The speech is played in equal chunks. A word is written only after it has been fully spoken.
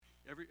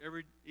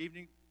every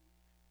evening,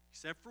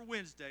 except for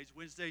Wednesdays.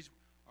 Wednesdays,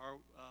 our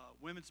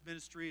women's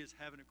ministry is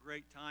having a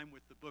great time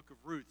with the book of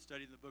Ruth,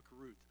 studying the book of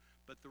Ruth.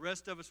 But the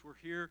rest of us were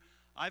here.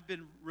 I've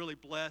been really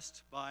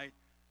blessed by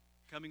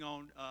coming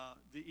on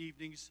the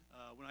evenings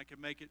when I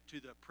can make it to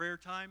the prayer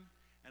time.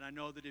 And I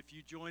know that if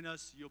you join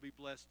us, you'll be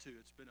blessed too.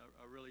 It's been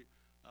a really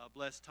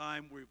blessed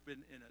time. We've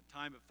been in a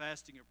time of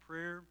fasting and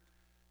prayer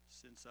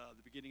since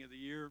the beginning of the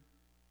year.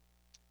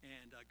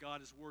 And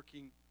God is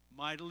working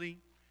mightily,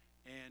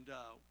 and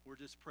we're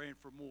just praying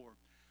for more.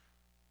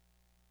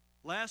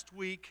 Last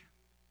week,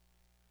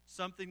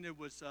 something that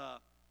was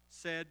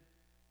said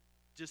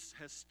just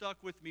has stuck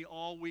with me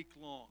all week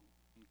long,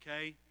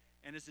 okay?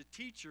 And as a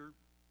teacher,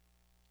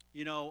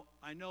 you know,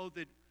 I know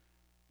that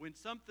when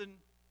something,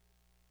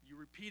 you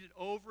repeat it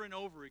over and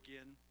over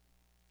again,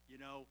 you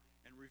know,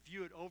 and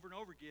review it over and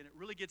over again, it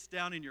really gets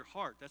down in your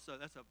heart. That's a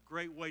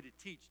great way to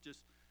teach. Just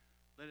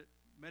let it,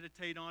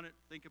 meditate on it,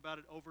 think about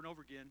it over and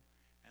over again.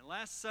 And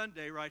last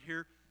Sunday, right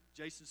here,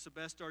 Jason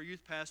Sebesta, our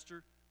youth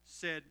pastor,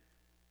 said,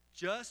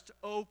 just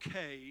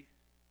okay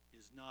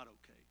is not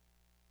okay.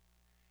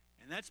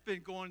 And that's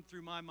been going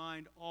through my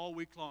mind all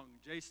week long.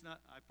 Jason,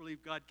 I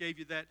believe God gave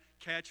you that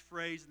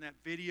catchphrase and that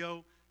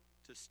video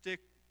to stick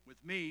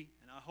with me,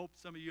 and I hope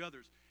some of you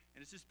others.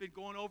 And it's just been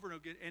going over and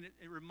over again. And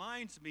it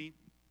reminds me,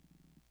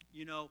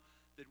 you know,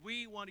 that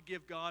we want to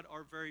give God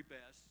our very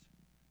best,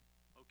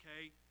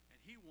 okay? And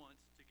He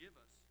wants to give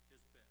us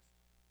His best,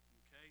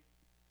 okay?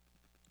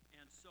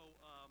 And so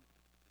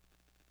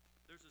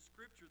there's a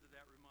scripture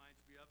that reminds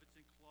me of. It's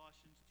in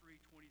Colossians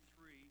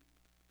 3:23.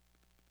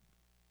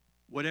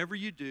 Whatever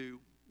you do,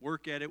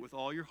 work at it with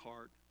all your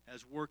heart,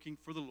 as working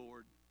for the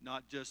Lord,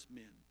 not just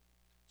men.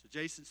 So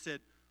Jason said,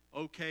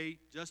 okay,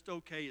 just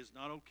okay is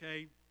not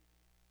okay.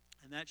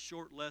 And that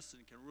short lesson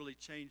can really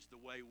change the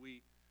way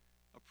we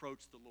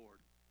approach the Lord,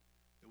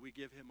 that we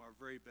give Him our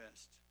very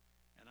best.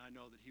 And I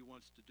know that He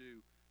wants to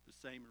do the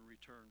same in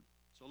return.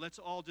 So let's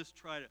all just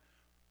try to,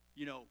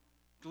 you know,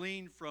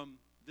 glean from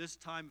this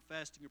time of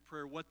fasting and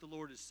prayer what the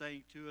Lord is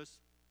saying to us.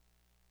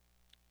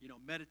 You know,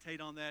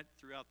 meditate on that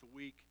throughout the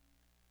week.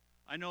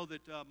 I know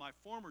that my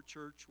former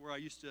church, where I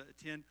used to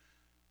attend,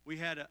 we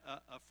had a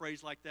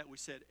phrase like that. We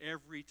said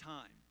every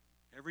time.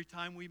 Every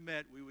time we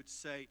met, we would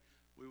say,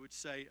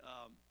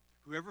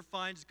 whoever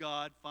finds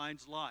God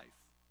finds life.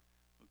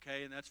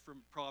 Okay, and that's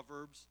from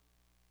Proverbs.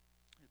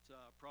 It's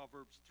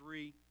Proverbs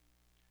 3:9,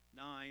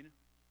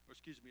 or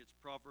excuse me, it's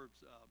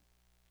Proverbs.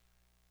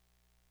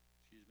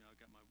 Excuse me, I've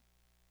got my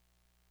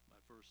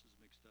verses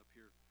mixed up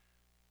here.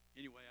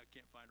 Anyway, I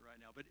can't find it right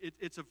now. But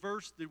it's a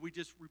verse that we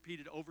just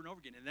repeated over and over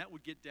again. And that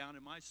would get down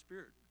in my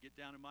spirit, get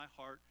down in my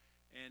heart.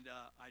 And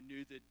I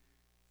knew that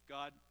if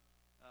God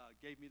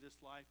gave me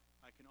this life,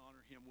 I can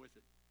honor Him with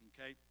it.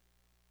 Okay?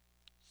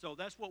 So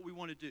that's what we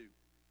want to do,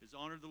 is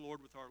honor the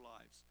Lord with our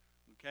lives.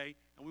 Okay?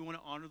 And we want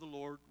to honor the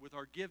Lord with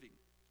our giving.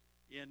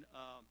 In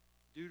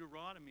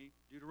Deuteronomy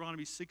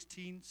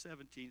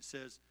 16:17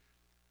 says,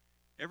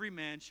 every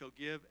man shall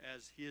give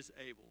as he is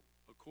able,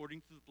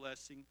 according to the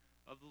blessing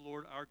of the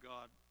Lord our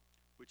God,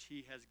 which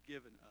He has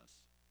given us,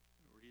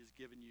 or He has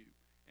given you.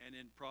 And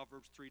in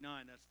Proverbs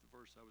 3:9, that's the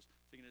verse I was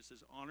thinking. It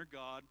says, honor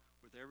God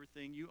with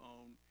everything you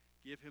own.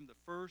 Give Him the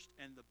first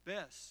and the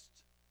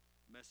best.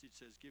 The message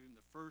says, give Him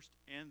the first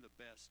and the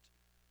best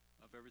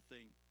of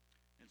everything.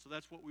 And so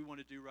that's what we want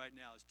to do right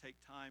now, is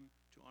take time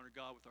to honor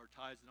God with our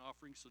tithes and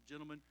offerings. So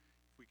gentlemen,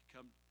 if we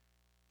could come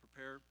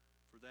prepare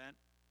for that.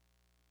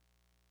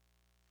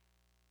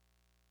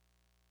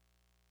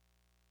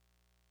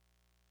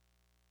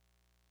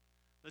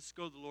 Let's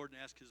go to the Lord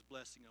and ask His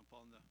blessing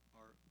upon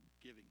our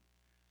giving.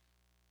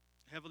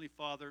 Heavenly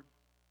Father,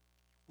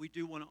 we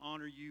do want to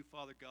honor You,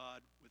 Father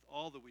God, with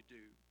all that we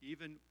do,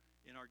 even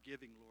in our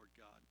giving, Lord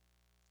God.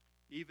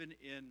 Even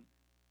in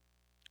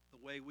the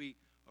way we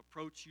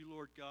approach You,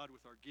 Lord God,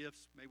 with our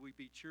gifts. May we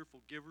be cheerful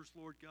givers,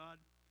 Lord God.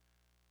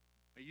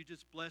 May You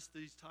just bless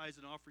these tithes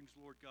and offerings,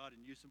 Lord God,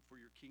 and use them for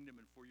Your kingdom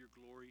and for Your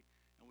glory.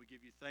 And we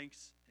give You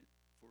thanks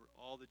for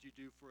all that You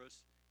do for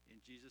us. In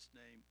Jesus'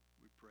 name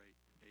we pray.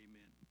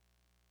 Amen.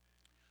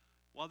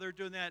 While they're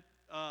doing that,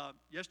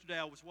 yesterday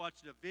I was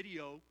watching a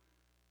video.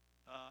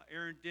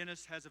 Aaron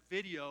Dennis has a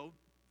video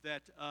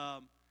that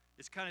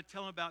is kind of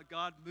telling about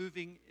God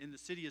moving in the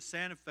city of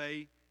Santa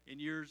Fe in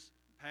years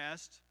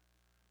past.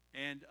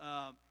 And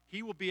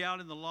he will be out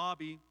in the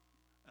lobby,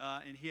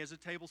 and he has a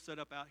table set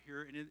up out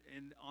here.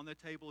 And on the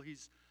table,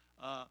 he's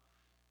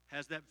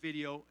has that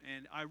video.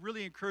 And I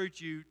really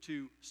encourage you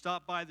to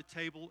stop by the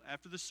table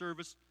after the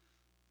service,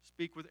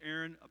 speak with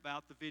Aaron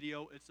about the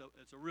video. It's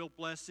a real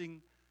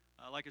blessing.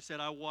 Like I said,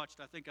 I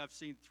think I've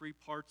seen 3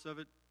 parts of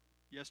it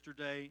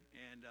yesterday,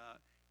 and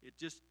it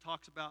just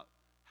talks about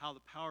how the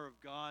power of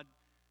God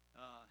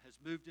has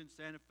moved in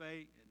Santa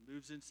Fe and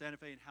moves in Santa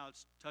Fe, and how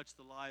it's touched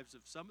the lives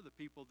of some of the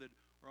people that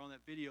are on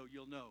that video.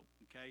 You'll know,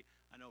 okay?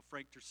 I know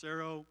Frank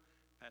Tercero,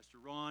 Pastor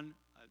Ron.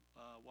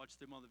 I watched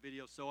them on the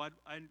video. So I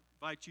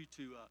invite you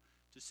to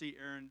see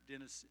Aaron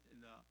Dennis in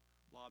the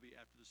lobby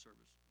after the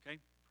service, okay?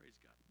 Praise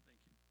God. Thank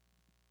you.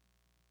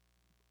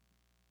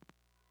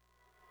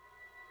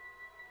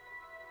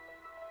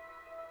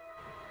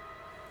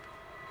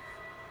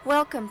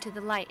 Welcome to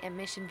the Light at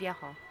Mission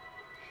Viejo.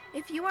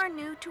 If you are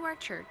new to our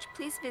church,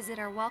 please visit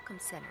our Welcome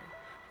Center,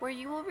 where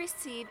you will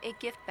receive a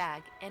gift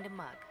bag and a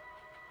mug.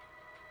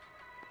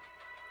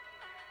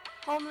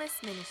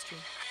 Homeless Ministry.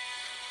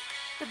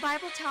 The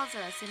Bible tells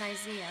us in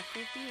Isaiah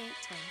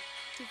 58:10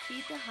 to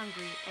feed the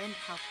hungry and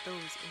help those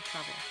in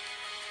trouble.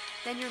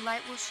 Then your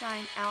light will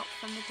shine out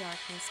from the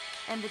darkness,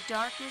 and the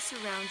darkness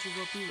around you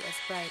will be as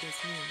bright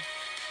as noon.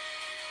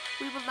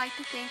 We would like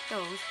to thank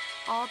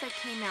all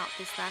that came out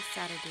this last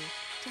Saturday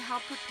to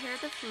help prepare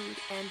the food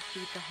and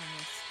feed the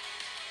homeless.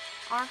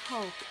 Our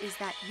hope is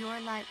that your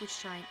light would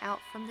shine out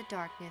from the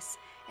darkness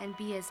and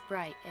be as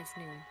bright as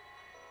noon.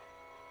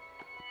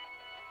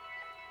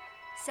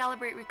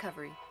 Celebrate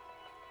Recovery.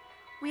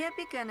 We have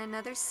begun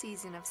another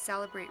season of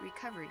Celebrate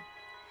Recovery.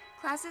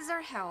 Classes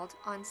are held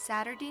on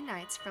Saturday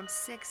nights from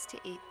 6 to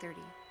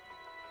 8:30.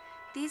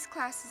 These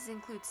classes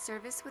include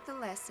service with a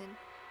lesson,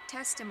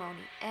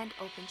 testimony, and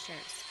open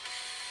shares.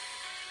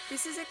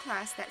 This is a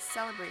class that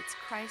celebrates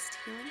Christ's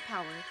healing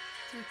power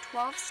through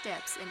 12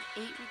 steps and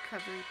 8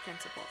 recovery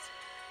principles.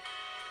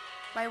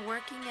 By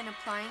working and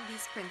applying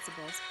these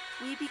principles,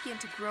 we begin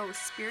to grow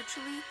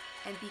spiritually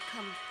and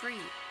become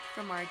free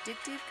from our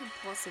addictive,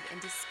 compulsive, and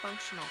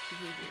dysfunctional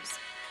behaviors,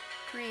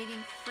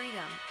 creating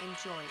freedom and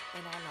joy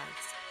in our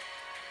lives.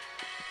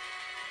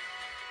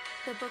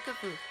 The Book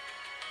of Ruth.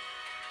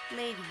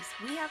 Ladies,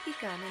 we have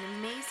begun an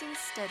amazing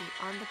study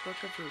on the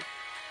Book of Ruth.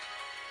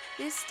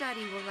 This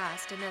study will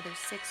last another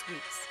 6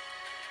 weeks.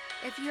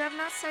 If you have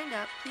not signed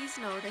up, please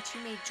know that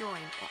you may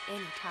join at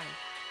any time.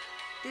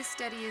 This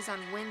study is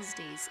on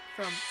Wednesdays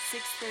from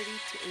 6:30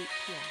 to 8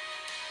 p.m.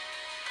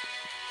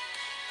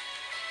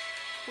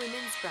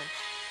 Women's Brunch.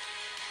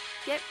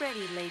 Get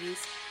ready,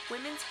 ladies.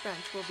 Women's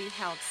Brunch will be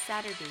held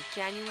Saturday,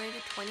 January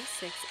the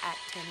 26th at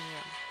 10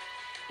 a.m.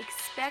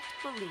 Expect,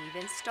 believe,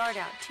 and start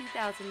out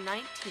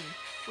 2019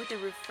 with a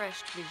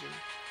refreshed vision.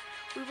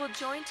 We will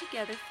join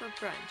together for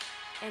brunch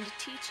and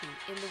teaching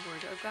in the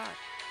Word of God.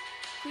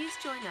 Please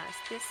join us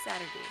this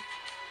Saturday,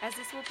 as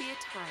this will be a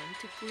time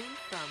to glean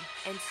from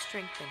and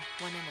strengthen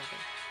one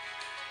another.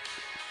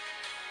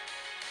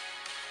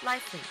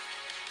 LifeLink.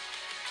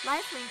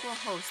 LifeLink will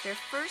host their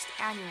first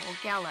annual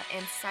gala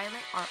and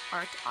silent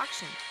art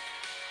auction.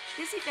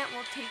 This event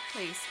will take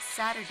place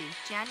Saturday,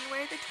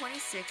 January the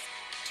 26th,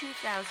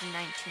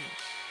 2019,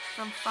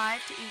 from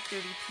 5 to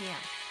 8:30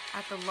 p.m.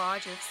 at the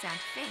Lodge of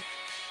Santa Fe.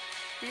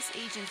 This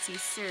agency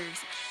serves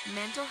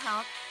mental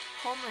health,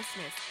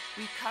 homelessness,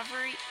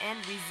 recovery,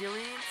 and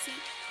resiliency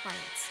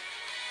clients.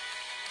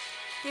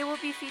 They will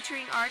be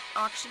featuring art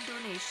auction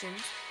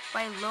donations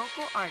by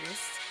local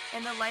artists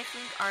and the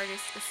LifeLink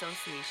Artists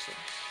Association.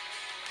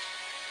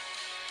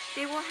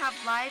 They will have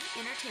live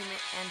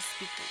entertainment and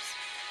speakers.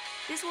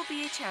 This will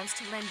be a chance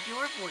to lend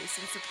your voice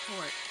in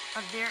support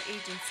of their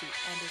agency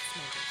and its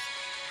members.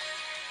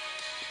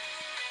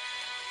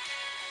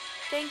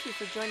 Thank you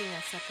for joining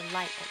us at the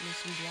Light at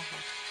Mission Viejo.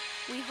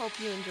 We hope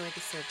you enjoy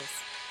the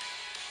service.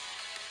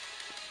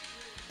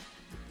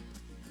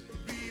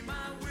 Be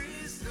my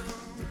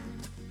wisdom,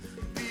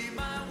 be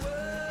my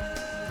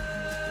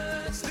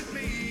words, lift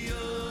me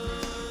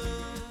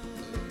up.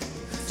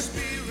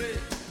 Spirit,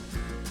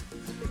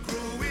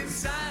 grow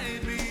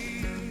inside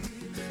me,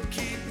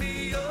 keep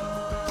me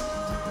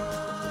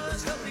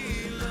yours, help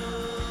me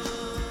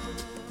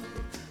love.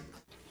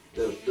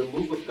 The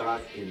move of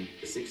God in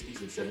the 60s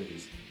and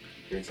 70s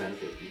here in Santa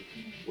Fe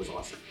was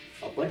awesome.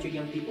 A bunch of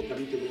young people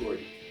coming to the Lord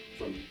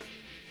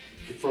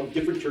from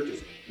different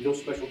churches, no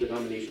special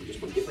denomination, just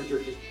from different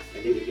churches,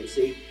 and they would get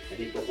saved, and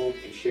they'd go home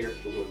and share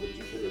the Lord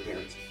with their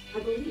parents. I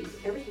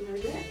believed everything I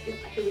read.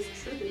 It was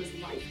true. It was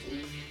life to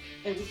me.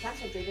 And we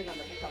concentrated on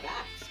the book of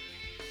Acts.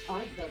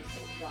 On the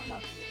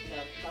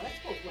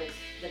Gospels where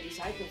the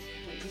disciples,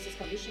 when Jesus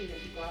commissioned them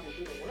to go out and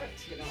do the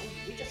works,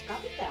 we just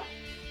copied that.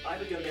 I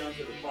would go down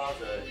to the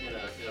plaza in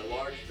a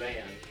large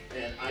van,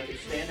 and I could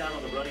stand out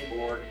on the running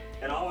board,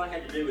 and all I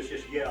had to do was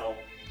just yell,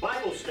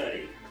 "Bible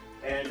study!"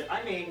 And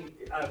I mean,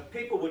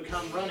 people would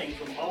come running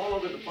from all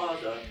over the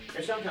plaza,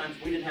 and sometimes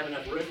we didn't have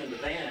enough room in the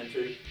van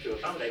to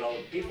accommodate all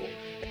of the people.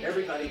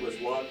 Everybody was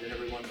loved and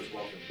everyone was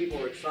welcome. People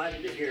were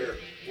excited to hear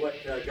what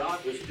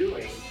God was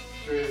doing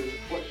through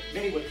what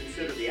many would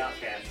consider the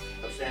outcast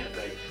of Santa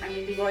Fe. I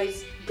mean,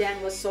 Leroy's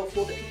den was so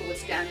full that people would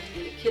stand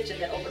in the kitchen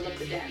that overlooked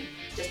the den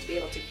just to be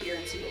able to hear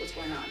and see what was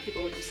going on.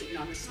 People would be sitting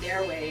on the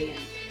stairway,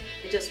 and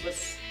it just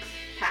was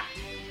packed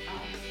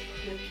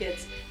with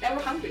kids that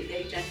were hungry.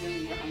 They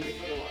genuinely were hungry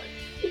for the Lord.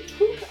 He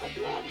took a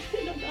blood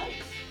in a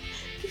night.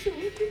 He said,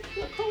 "We could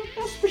call it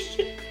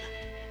prosperity."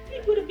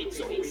 It would have been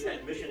so easy. We've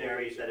had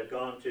missionaries that have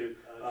gone to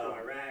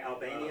Iraq,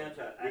 Albania,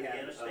 to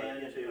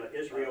Afghanistan, to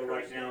Israel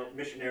right now.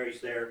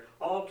 Missionaries there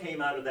all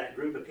came out of that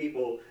group of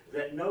people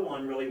that no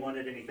one really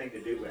wanted anything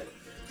to do with.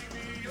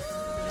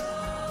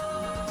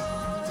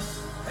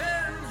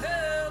 And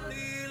help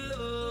me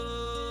love.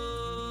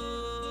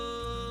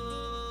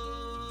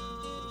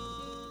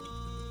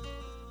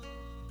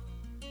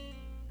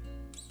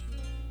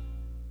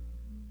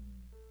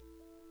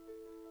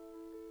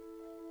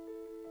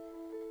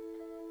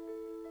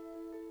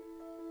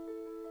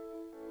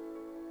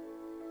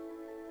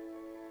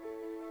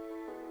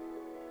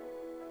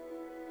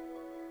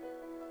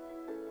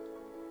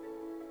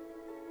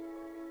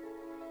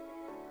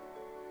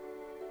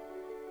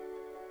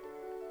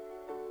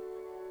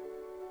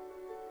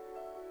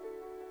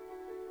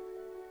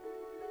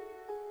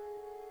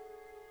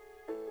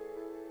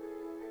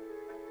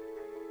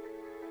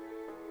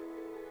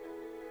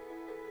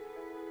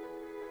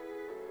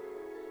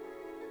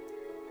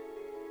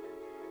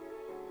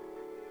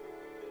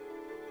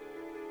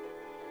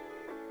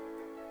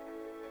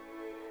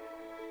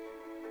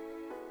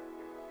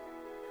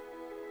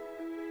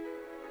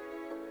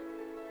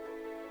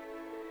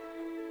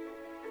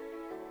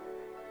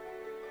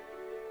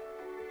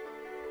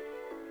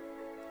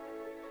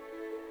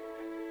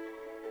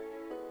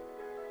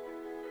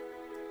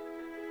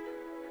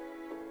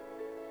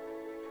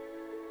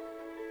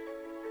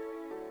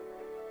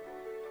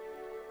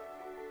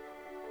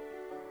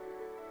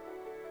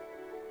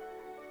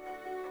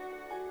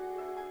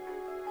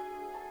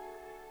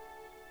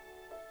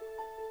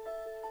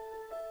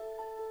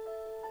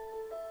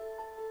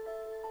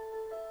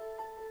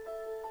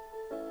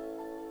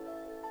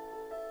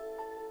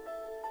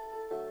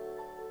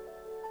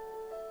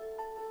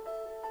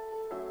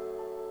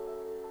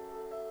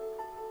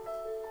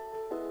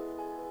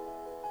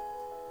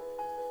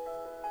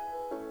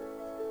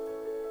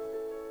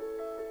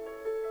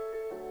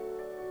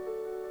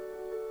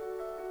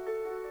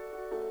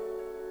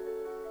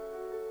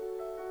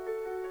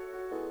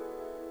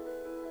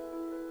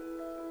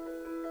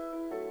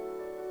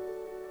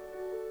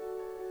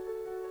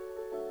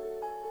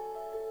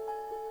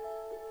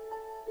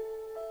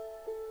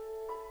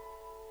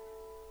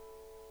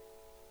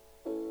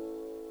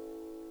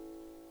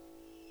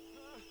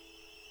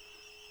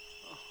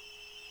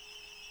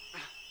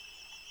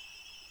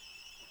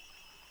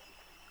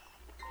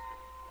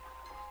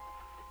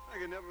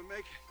 never make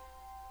it.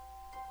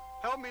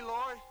 Help me,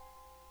 Lord.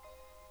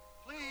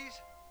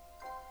 Please.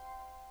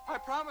 I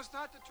promise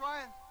not to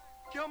try and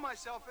kill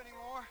myself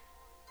anymore.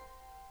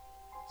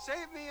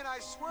 Save me, and I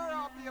swear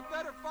I'll be a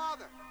better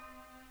father.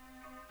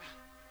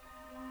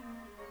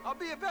 I'll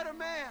be a better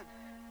man.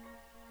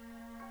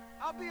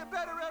 I'll be a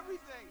better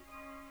everything.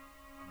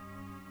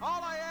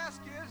 All I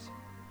ask is,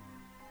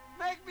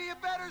 make me a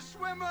better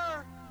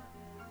swimmer.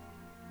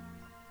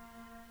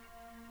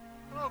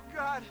 Oh,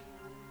 God.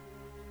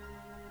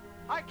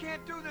 I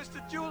can't do this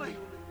to Julie.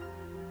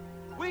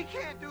 We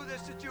can't do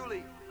this to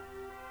Julie.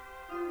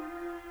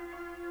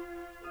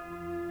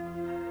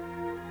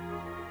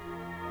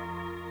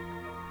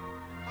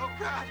 Oh,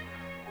 God.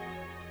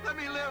 Let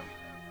me live,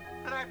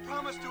 and I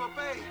promise to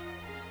obey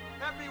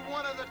every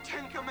one of the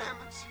 10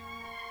 Commandments.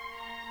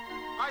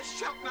 I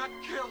shall not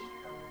kill.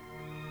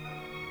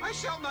 I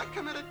shall not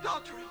commit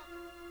adultery.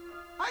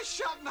 I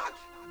shall not.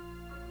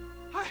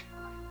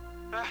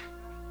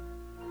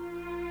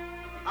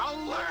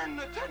 I'll learn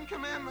the 10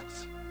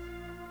 Commandments,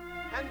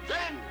 and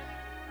then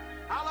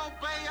I'll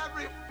obey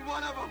every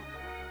one of them.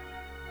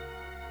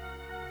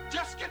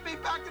 Just get me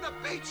back to the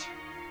beach.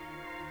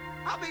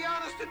 I'll be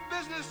honest in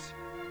business.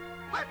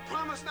 I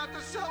promise not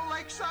to sell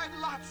lakeside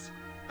lots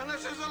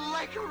unless there's a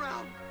lake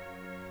around.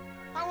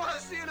 I want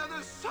to see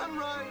another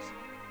sunrise.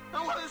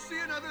 I want to see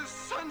another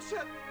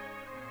sunset.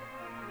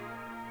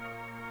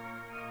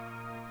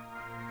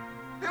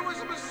 It was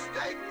a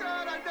mistake,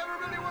 God. I never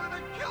really wanted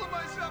to kill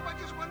myself. I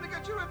just wanted to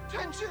get your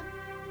attention.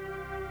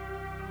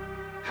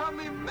 Help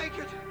me make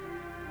it.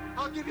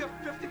 I'll give you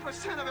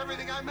 50% of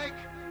everything I make.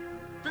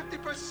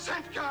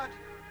 50%, God.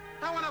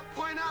 I want to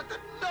point out that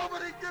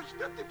nobody gives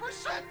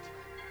 50%.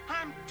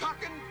 I'm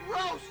talking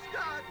gross,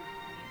 God.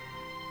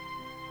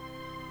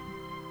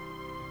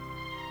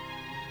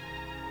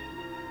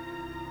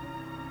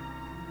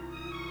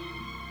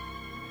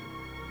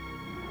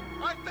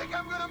 I think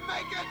I'm gonna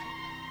make it.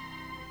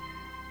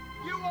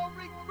 You won't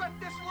regret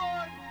this,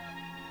 Lord.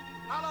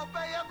 I'll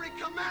obey every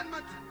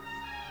commandment.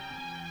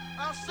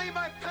 I'll see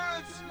my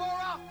parents more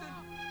often.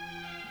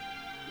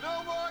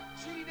 No more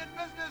cheating in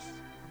business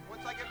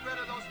once I get rid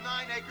of those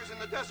 9 acres in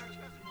the desert.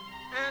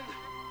 And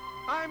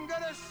I'm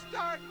gonna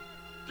start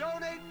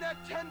donating that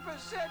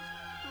 10%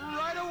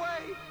 right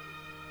away.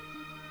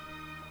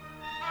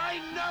 I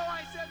know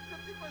I said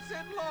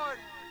 50%, Lord,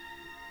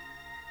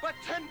 but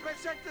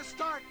 10% to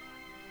start.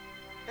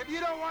 If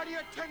you don't want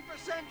your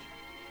 10%,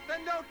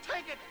 then don't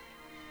take it.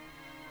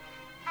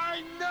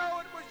 I know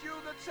it was you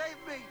that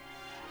saved me,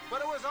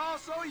 but it was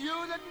also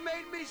you that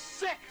made me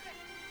sick.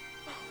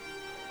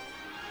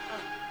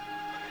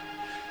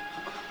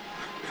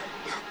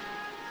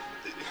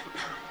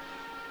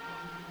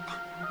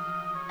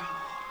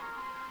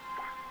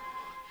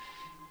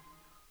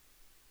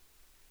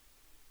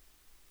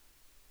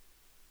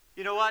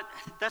 You know what?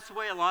 That's the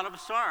way a lot of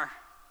us are.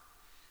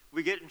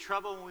 We get in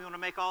trouble when we want to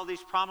make all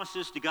these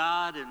promises to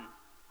God, and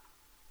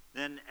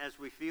then as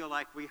we feel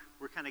like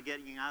we're kind of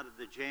getting out of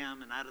the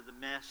jam and out of the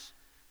mess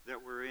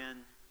that we're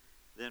in,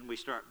 then we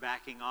start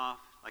backing off.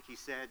 Like he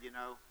said, you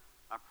know,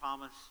 I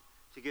promise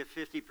to give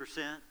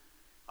 50%.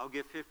 I'll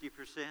give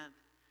 50%.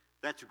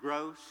 That's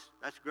gross.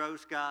 That's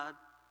gross, God.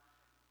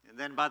 And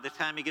then by the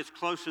time he gets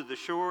closer to the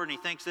shore and he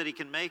thinks that he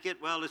can make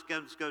it, well, this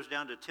goes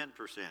down to 10%.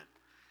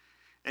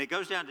 And it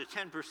goes down to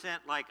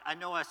 10% like, I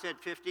know I said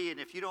 50, and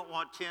if you don't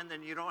want 10,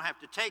 then you don't have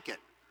to take it.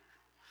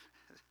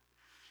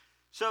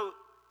 So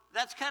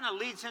that's kind of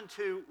leads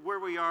into where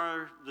we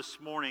are this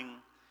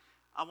morning.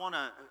 We're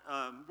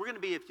going to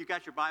be, if you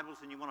got your Bibles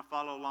and you want to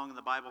follow along in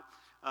the Bible,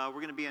 we're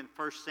going to be in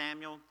 1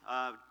 Samuel,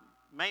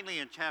 mainly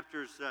in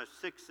chapters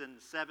 6 and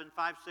 7,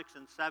 5, 6,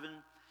 and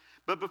 7.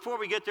 But before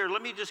we get there,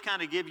 let me just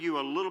kind of give you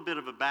a little bit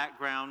of a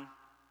background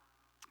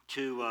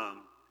to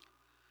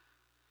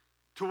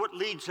what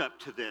leads up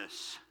to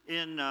this.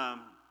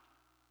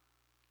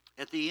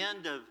 At the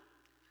end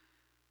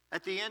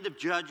of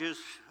Judges,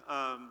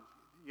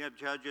 you have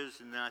Judges,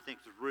 and then I think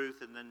it's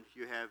Ruth, and then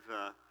you have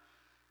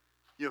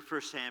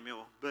 1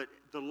 Samuel. But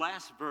the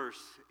last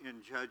verse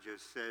in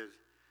Judges says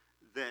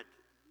that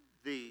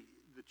the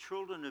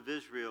children of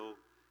Israel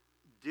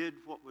did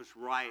what was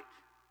right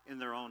in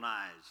their own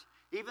eyes.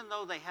 Even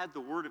though they had the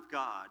Word of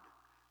God,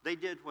 they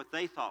did what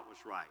they thought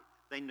was right.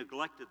 They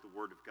neglected the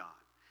Word of God.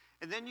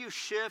 And then you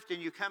shift and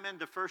you come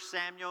into 1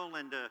 Samuel,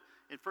 and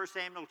in 1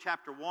 Samuel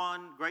chapter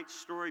 1, great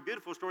story,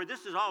 beautiful story.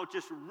 This is all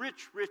just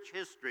rich, rich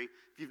history.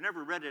 If you've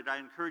never read it, I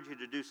encourage you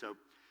to do so.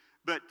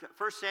 But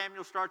 1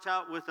 Samuel starts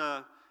out with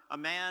a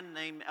man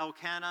named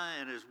Elkanah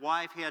and his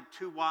wife. He had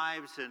 2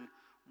 wives, and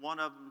one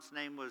of them's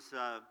name was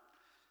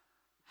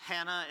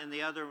Hannah, and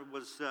the other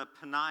was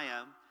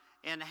Peninnah.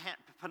 And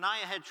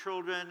Peninnah had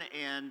children,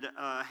 and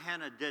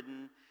Hannah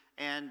didn't.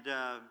 And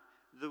the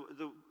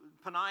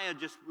Peninnah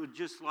was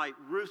just like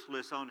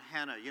ruthless on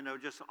Hannah,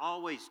 just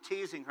always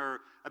teasing her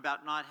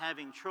about not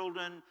having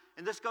children.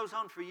 And this goes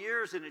on for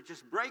years, and it's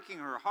just breaking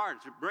her heart.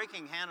 It's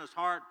breaking Hannah's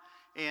heart.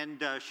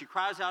 And she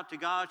cries out to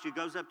God. She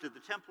goes up to the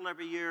temple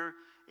every year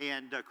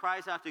and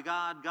cries out to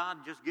God, God,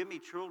 just give me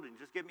children.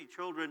 Just give me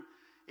children.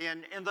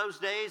 in those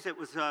days, it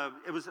was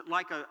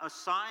like a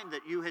sign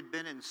that you had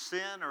been in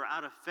sin or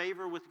out of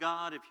favor with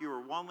God if you were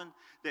a woman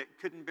that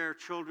couldn't bear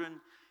children.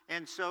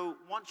 And so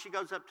once she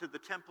goes up to the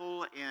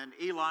temple, and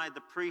Eli,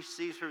 the priest,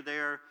 sees her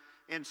there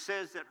and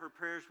says that her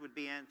prayers would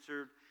be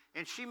answered.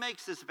 And she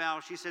makes this vow.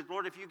 She said,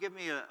 Lord, if you give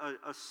me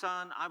a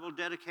son, I will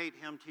dedicate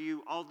him to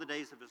you all the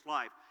days of his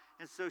life.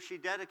 And so she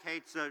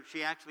dedicates,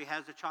 she actually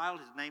has a child.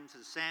 His name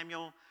is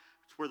Samuel.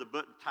 It's where the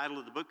title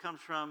of the book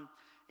comes from.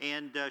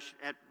 And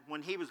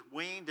when he was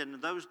weaned, and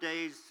in those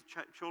days,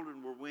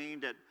 children were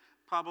weaned at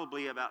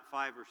probably about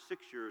 5 or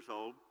 6 years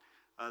old.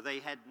 They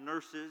had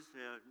nurses.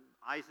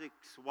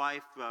 Isaac's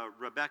wife,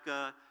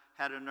 Rebecca,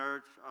 had a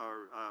nurse.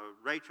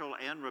 Rachel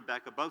and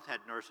Rebecca both had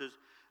nurses.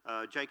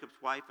 Jacob's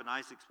wife and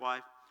Isaac's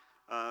wife,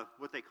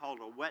 what they called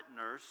a wet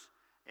nurse.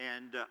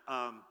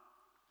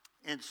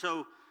 And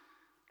so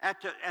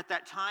at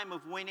that time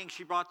of weaning,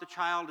 she brought the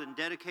child and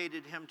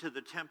dedicated him to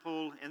the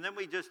temple. And then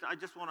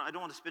I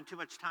don't want to spend too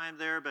much time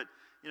there, but,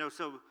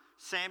 so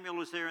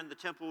Samuel is there in the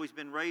temple. He's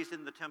been raised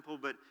in the temple,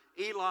 but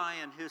Eli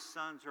and his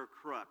sons are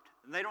corrupt.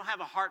 And they don't have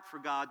a heart for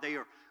God. They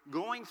are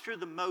going through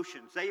the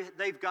motions.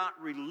 They've got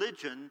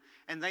religion,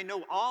 and they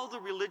know all the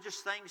religious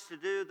things to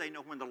do. They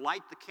know when to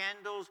light the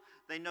candles.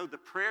 They know the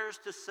prayers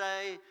to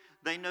say.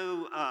 They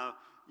know,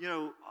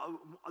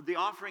 the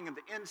offering of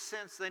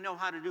incense. They know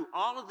how to do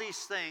all of these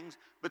things,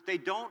 but they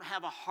don't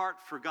have a heart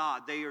for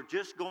God. They are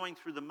just going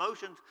through the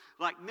motions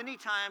like many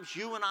times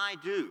you and I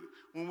do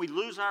when we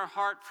lose our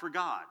heart for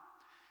God.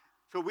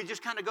 So we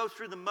just kind of go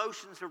through the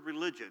motions of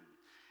religion.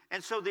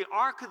 And so the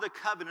Ark of the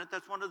Covenant,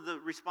 that's one of the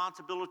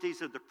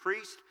responsibilities of the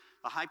priest,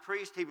 the high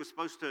priest. He was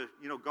supposed to,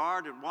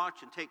 guard and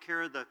watch and take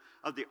care of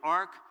the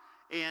Ark.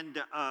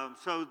 And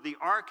so the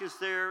Ark is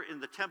there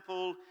in the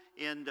temple,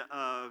 and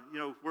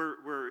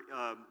where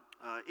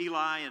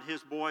Eli and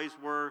his boys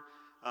were.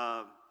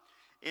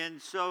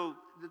 And so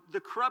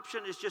the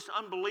corruption is just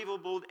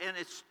unbelievable, and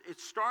it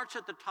starts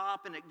at the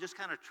top, and it just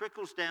kind of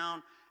trickles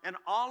down. And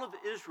all of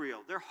Israel,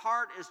 their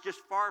heart is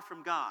just far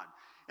from God.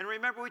 And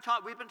remember,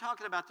 we've been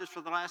talking about this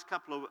for the last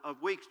couple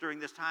of weeks during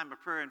this time of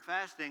prayer and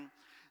fasting,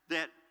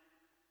 that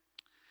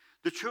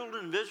the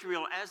children of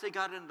Israel, as they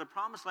got into the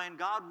promised land,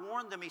 God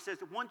warned them. He says,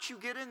 once you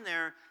get in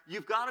there,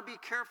 you've got to be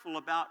careful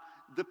about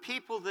the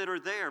people that are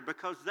there,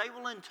 because they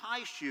will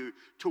entice you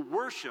to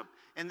worship,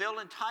 and they'll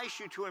entice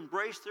you to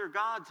embrace their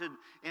gods.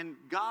 And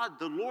God,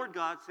 the Lord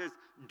God, says,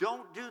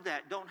 don't do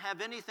that. Don't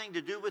have anything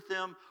to do with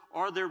them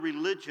or their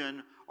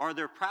religion or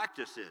their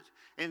practices.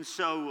 And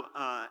so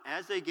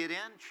as they get in,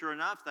 sure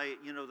enough, they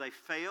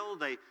fail.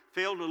 They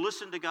fail to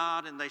listen to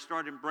God, and they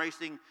start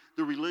embracing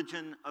the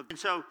religion of. And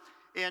so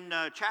in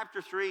chapter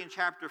 3 and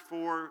chapter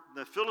 4,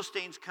 the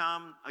Philistines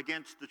come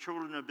against the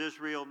children of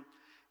Israel.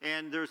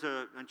 And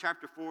in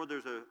chapter 4,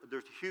 there's a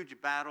huge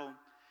battle.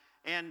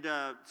 And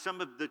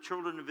some of the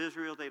children of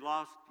Israel, they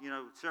lost,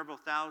 several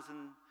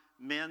thousand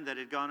men that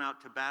had gone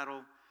out to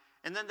battle.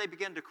 And then they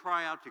begin to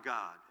cry out to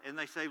God. And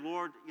they say,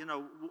 Lord,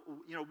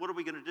 what are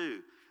we going to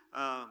do?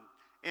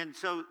 And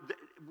so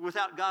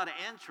without God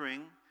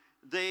answering,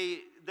 they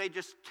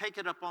just take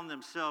it up on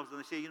themselves. And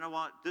they say, you know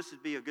what? This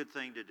would be a good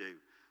thing to do.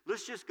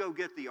 Let's just go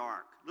get the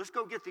ark. Let's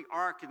go get the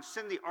ark and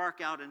send the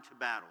ark out into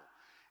battle.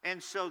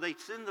 And so they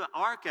send the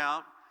ark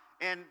out,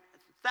 and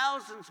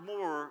thousands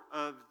more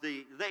of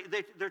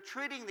they're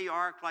treating the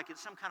ark like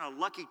it's some kind of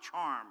lucky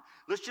charm.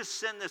 Let's just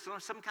send this,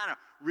 some kind of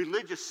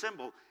religious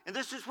symbol. And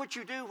this is what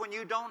you do when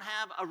you don't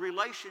have a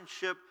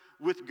relationship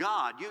with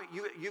God.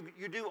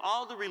 You do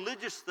all the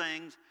religious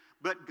things,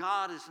 but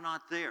God is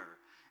not there.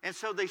 And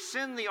so they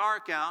send the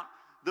ark out.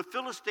 The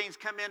Philistines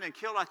come in and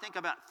kill, I think,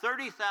 about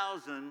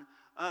 30,000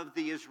 of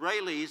the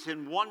Israelis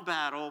in one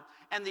battle,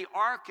 and the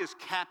ark is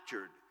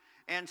captured.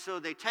 And so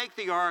they take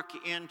the ark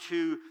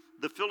into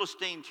the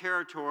Philistine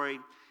territory,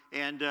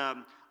 and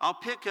I'll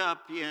pick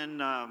up in,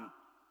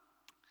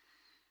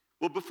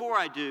 before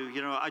I do,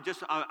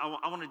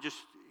 I want to just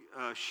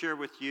share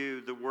with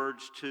you the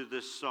words to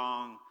this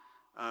song.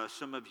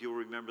 Some of you will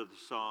remember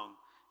the song.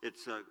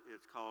 It's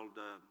called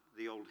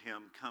the old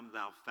hymn, Come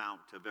Thou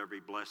Fount of Every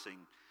Blessing.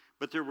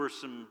 But there were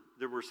some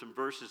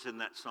verses in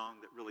that song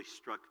that really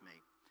struck me.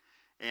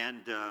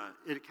 And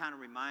it kind of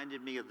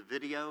reminded me of the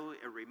video.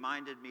 It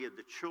reminded me of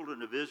the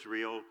children of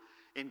Israel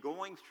in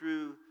going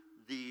through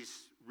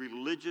these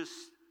religious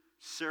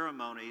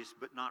ceremonies,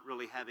 but not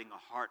really having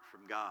a heart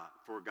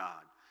for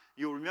God.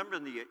 You'll remember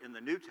in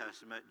the New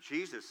Testament,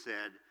 Jesus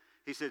said,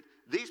 he said,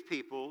 these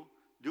people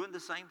doing the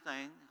same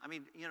thing. I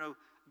mean,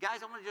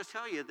 guys, I want to just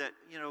tell you that,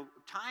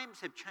 times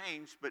have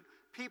changed, but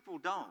people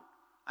don't.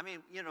 I mean,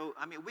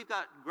 we've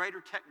got greater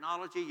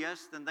technology,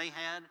 yes, than they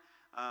had.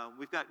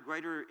 We've got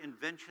greater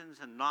inventions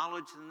and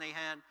knowledge than they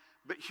had,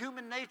 but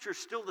human nature is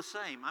still the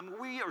same. I mean,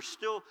 we are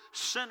still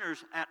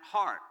sinners at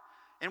heart,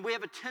 and we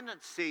have a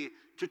tendency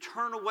to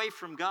turn away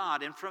from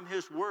God and from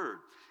His Word.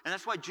 And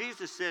that's why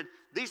Jesus said,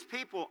 these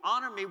people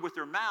honor me with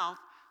their mouth.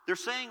 They're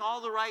saying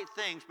all the right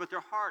things, but their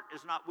heart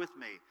is not with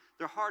me.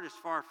 Their heart is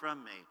far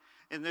from me.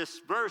 In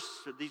these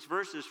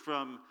verses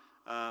from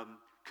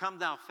Come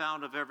Thou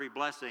Fount of Every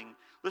Blessing,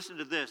 listen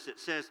to this. It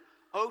says,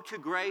 Oh, to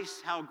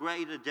grace, how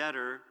great a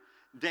debtor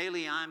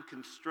daily I'm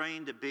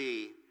constrained to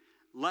be.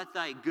 Let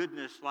thy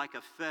goodness like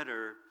a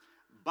fetter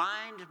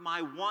bind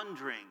my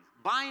wandering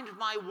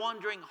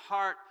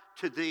heart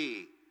to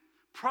thee.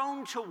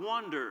 Prone to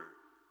wonder,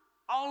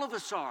 all of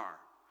us are.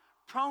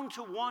 Prone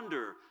to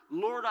wonder,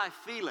 Lord, I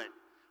feel it.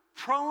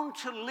 Prone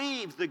to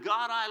leave the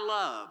God I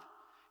love.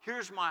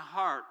 Here's my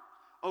heart,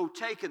 oh,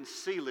 take and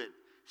seal it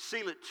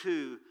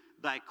to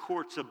thy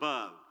courts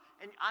above.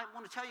 And I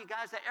want to tell you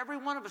guys that every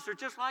one of us are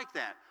just like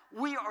that.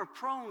 We are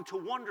prone to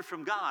wander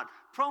from God,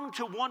 prone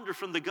to wander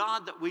from the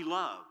God that we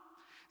love.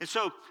 And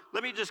so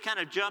let me just kind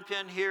of jump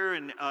in here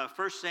in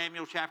 1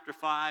 Samuel chapter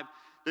 5.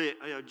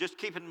 Just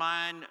keep in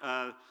mind,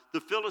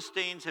 the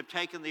Philistines have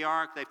taken the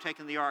ark. They've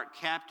taken the ark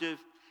captive.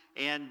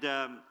 And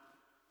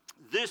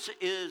this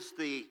is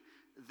the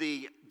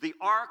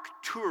ark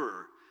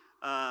tour.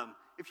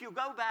 If you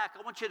go back,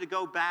 I want you to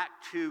go back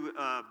to,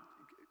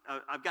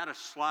 I've got a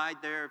slide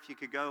there. If you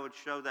could go and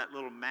show that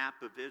little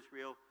map of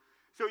Israel.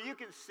 So you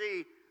can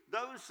see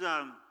those,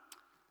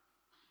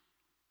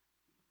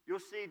 you'll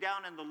see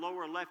down in the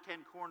lower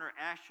left-hand corner,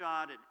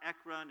 Ashdod and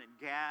Ekron and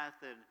Gath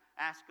and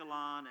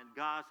Askelon and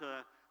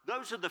Gaza.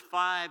 Those are the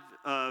 5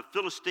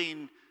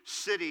 Philistine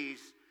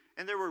cities.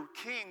 And there were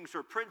kings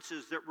or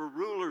princes that were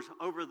rulers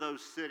over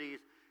those cities.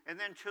 And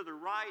then to the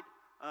right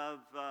of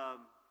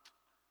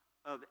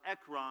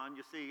Ekron,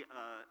 you see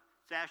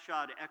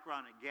Ashdod,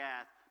 Ekron, and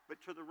Gath.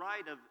 But to the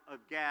right of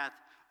Gath,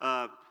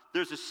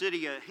 there's a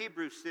city, a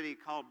Hebrew city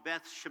called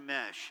Beth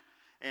Shemesh.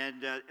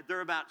 And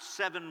they're about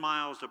 7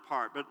 miles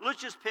apart. But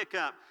let's just pick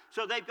up.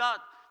 So they've got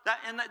that,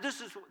 and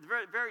this is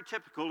very, very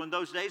typical in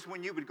those days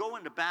when you would go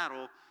into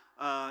battle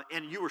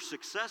and you were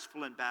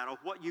successful in battle.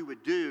 What you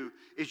would do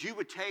is you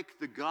would take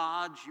the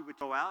gods, you would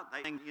go out.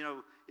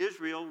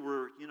 Israel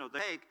were,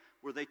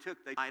 they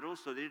took the idols,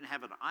 so they didn't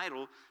have an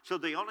idol. So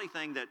the only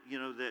thing that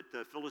that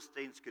the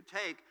Philistines could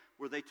take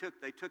were they took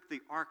the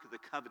Ark of the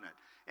Covenant.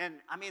 And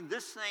I mean,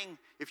 this thing,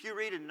 if you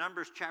read in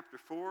Numbers chapter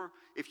 4,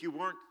 if you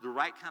weren't the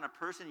right kind of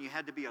person, you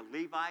had to be a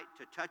Levite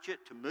to touch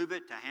it, to move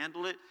it, to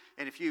handle it.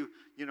 And if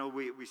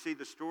we see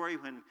the story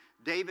when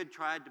David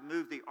tried to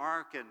move the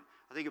ark, and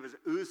I think it was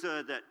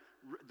Uzzah that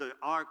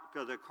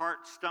the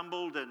cart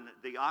stumbled and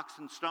the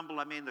oxen stumbled.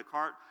 The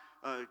cart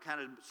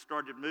kind of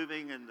started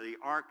moving and the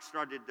ark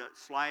started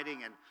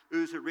sliding, and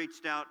Uzzah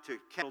reached out to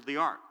catch the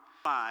ark.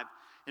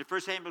 In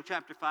 1 Samuel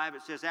chapter 5,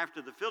 it says,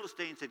 after the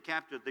Philistines had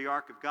captured the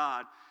ark of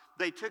God,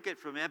 they took it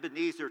from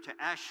Ebenezer to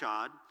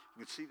Ashdod.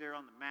 You can see there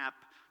on the map.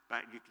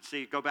 You can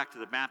see, go back to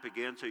the map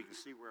again so you can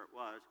see where it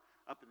was.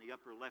 Up in the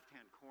upper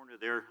left-hand corner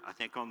there, I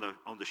think on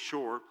the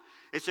shore.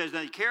 It says,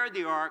 they carried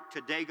the ark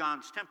to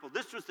Dagon's temple.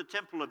 This was the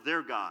temple of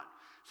their god.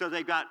 So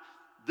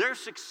they're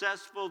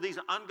successful, these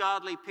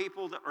ungodly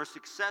people that are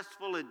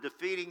successful in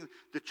defeating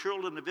the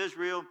children of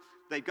Israel.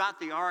 They got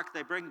the ark.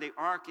 They bring the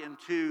ark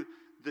into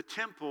the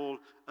temple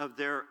of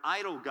their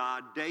idol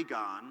god,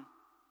 Dagon.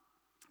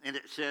 And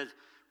it says,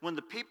 when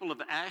the people of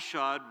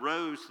Ashdod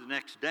rose the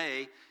next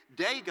day,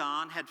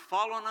 Dagon had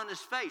fallen on his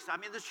face.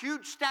 This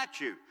huge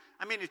statue.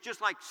 It's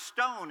just like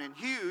stone and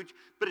huge,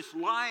 but it's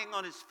lying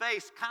on his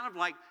face, kind of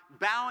like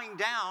bowing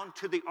down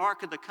to the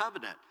Ark of the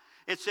Covenant.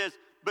 It says,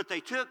 but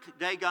they took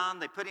Dagon,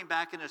 they put him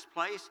back in his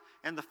place,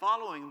 and the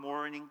following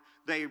morning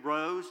they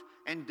rose,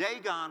 and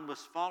Dagon was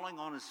falling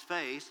on his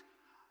face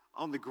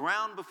on the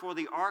ground before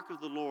the Ark of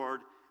the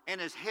Lord, and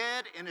his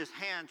head and his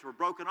hands were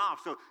broken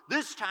off. So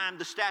this time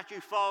the statue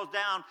falls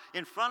down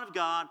in front of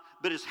God,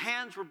 but his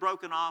hands were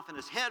broken off and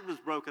his head was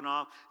broken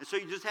off. And so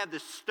you just have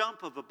this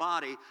stump of a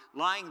body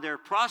lying there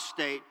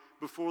prostrate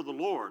before the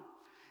Lord.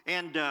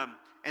 And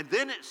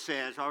then it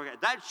says, okay,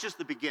 that's just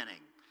the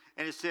beginning.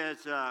 And it says,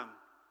 the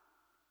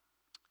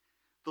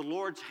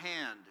Lord's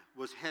hand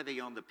was heavy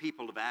on the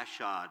people of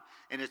Ashdod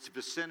and its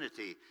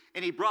vicinity,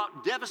 and he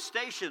brought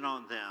devastation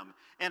on them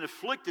and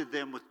afflicted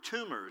them with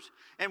tumors.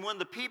 And when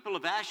the people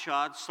of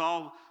Ashdod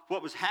saw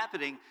what was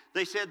happening,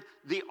 they said,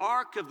 the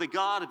ark of the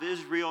God of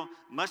Israel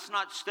must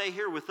not stay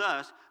here with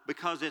us,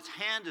 because its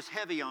hand is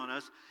heavy on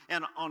us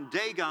and on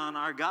Dagon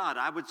our God.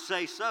 I would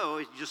say so.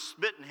 He's just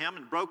smitten him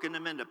and broken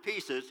him into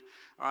pieces.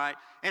 All right.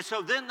 And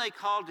so then they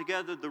called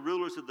together the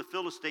rulers of the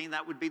Philistine.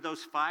 That would be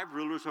those 5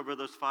 rulers over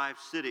those 5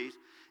 cities.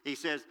 He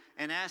says,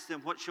 and asked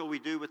them, what shall we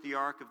do with the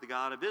ark of the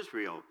God of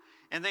Israel?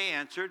 And they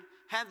answered,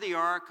 have the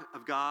ark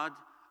of God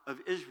of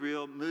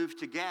Israel moved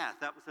to Gath.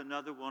 That was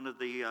another one of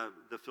the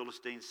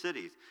Philistine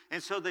cities.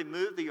 And so they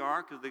moved the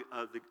ark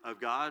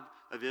of God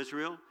of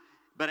Israel.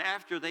 But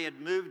after they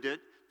had moved it,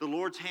 the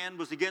Lord's hand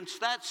was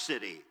against that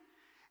city,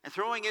 and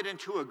throwing it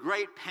into a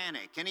great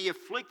panic. And he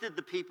afflicted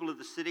the people of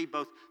the city,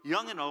 both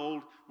young and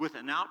old, with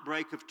an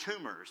outbreak of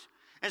tumors.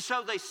 And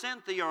so they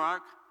sent the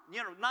ark.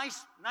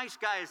 Nice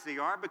guys they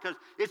are, because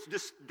it's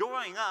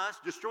destroying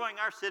us, destroying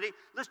our city.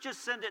 Let's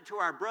just send it to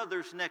our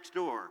brothers next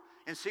door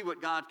and see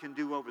what God can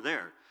do over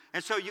there.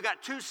 And so you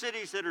got 2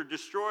 cities that are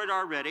destroyed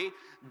already.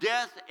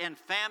 Death and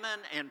famine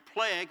and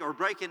plague are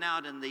breaking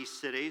out in these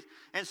cities.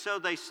 And so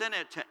they sent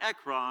it to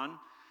Ekron.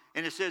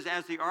 And it says,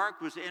 as the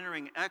ark was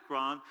entering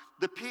Ekron,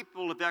 the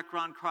people of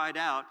Ekron cried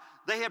out,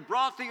 they have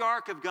brought the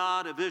ark of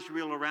God of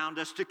Israel around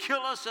us to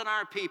kill us and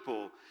our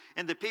people.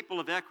 And the people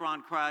of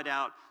Ekron cried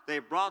out, they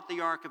have brought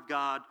the ark of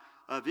God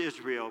of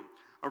Israel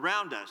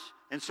around us.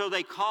 And so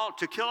they called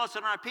to kill us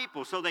and our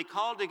people. So they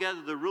called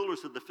together the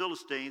rulers of the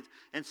Philistines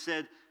and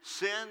said,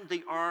 send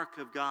the ark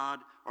of God,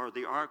 or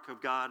the ark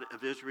of God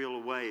of Israel,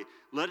 away.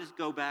 Let it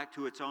go back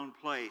to its own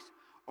place,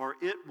 or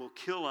it will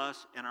kill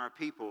us and our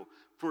people.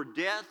 For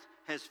death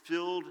has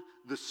filled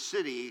the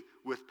city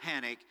with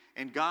panic,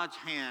 and God's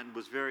hand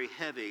was very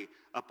heavy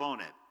upon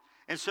it.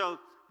 And so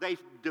they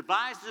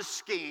devised this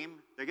scheme.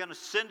 They're going to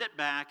send it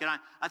back. And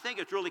I think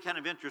it's really kind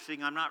of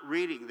interesting. I'm not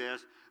reading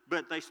this,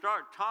 but they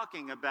start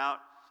talking about,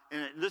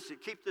 and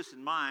keep this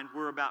in mind,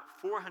 we're about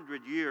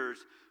 400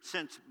 years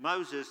since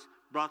Moses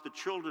brought the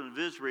children of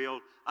Israel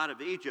out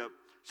of Egypt.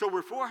 So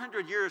we're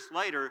 400 years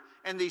later,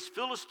 and these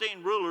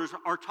Philistine rulers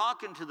are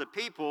talking to the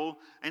people,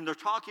 and they're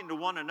talking to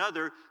one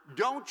another.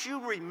 Don't you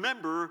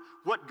remember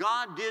what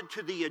God did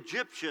to the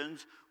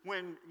Egyptians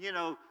when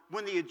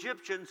the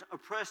Egyptians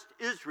oppressed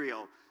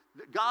Israel?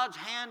 God's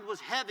hand was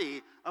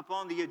heavy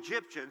upon the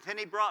Egyptians, and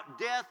he brought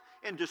death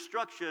and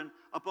destruction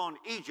upon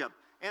Egypt.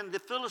 And the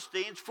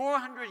Philistines,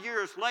 400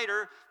 years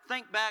later,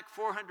 think back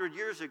 400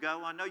 years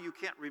ago. I know you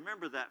can't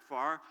remember that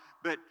far,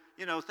 but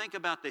think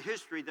about the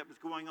history that was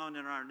going on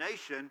in our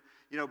nation,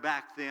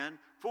 back then,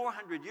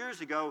 400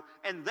 years ago,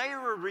 and they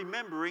were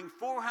remembering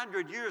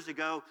 400 years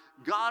ago,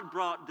 God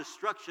brought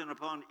destruction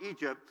upon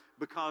Egypt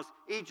because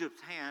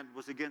Egypt's hand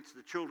was against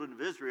the children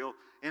of Israel.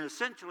 And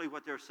essentially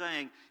what they're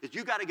saying is,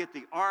 you got to get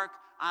the ark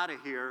out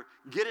of here,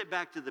 get it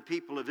back to the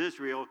people of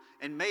Israel,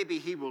 and maybe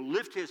he will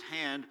lift his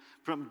hand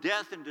from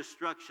death and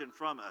destruction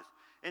from us.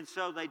 And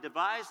so they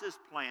devised this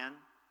plan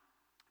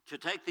to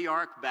take the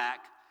ark back,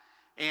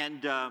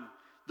 and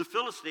the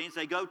Philistines,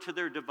 they go to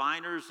their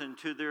diviners and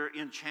to their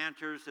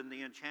enchanters, and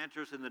the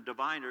enchanters and the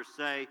diviners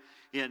say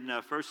in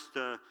 1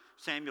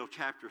 Samuel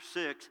chapter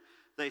 6,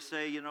 they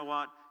say, you know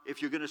what,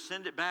 if you're going to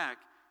send it back,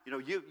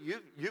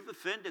 you've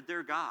offended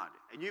their God,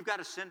 and you've got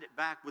to send it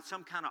back with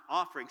some kind of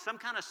offering, some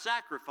kind of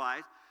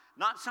sacrifice,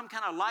 not some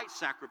kind of light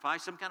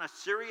sacrifice, some kind of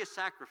serious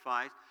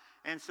sacrifice.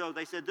 And so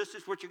they said, this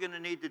is what you're going to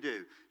need to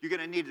do. You're going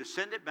to need to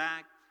send it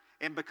back,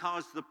 and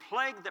because the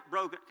plague that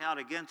broke out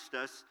against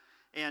us,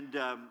 and,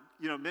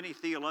 many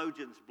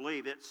theologians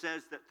believe it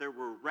says that there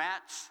were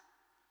rats,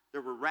 the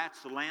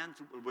land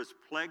was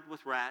plagued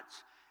with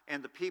rats,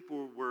 and the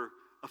people were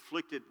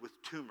afflicted with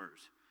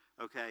tumors,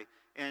 okay?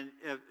 And,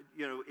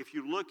 if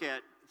you look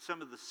at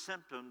some of the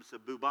symptoms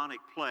of bubonic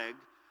plague,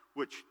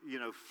 which,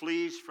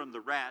 fleas from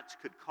the rats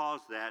could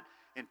cause that,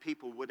 and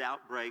people would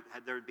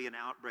there would be an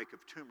outbreak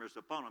of tumors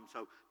upon them.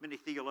 So many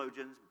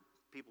theologians,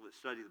 people that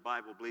study the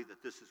Bible, believe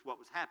that this is what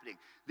was happening.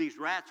 These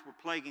rats were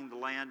plaguing the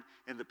land,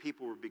 and the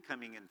people were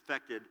becoming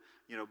infected,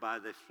 by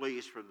the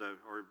fleas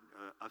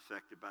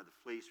affected by the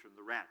fleas from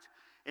the rats.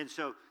 And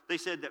so they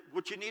said that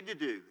what you need to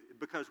do,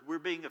 because we're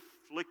being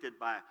afflicted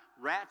by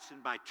rats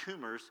and by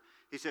tumors,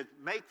 he said,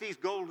 make these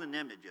golden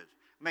images.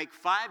 Make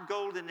 5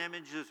 golden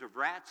images of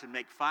rats and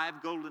make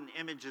 5 golden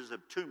images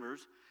of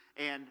tumors,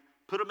 and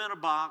put them in a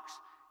box,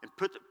 and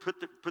put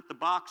the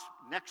box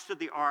next to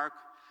the ark,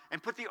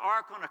 and put the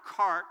ark on a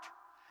cart,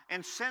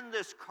 and send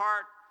this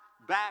cart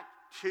back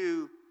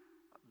to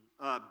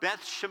Beth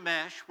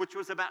Shemesh, which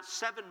was about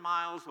 7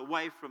 miles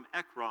away from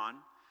Ekron.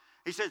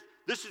 He says,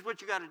 this is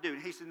what you got to do.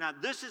 And he said, now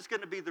this is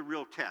going to be the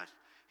real test.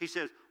 He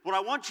says, what I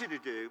want you to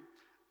do,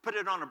 put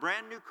it on a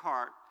brand new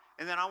cart,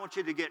 and then I want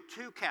you to get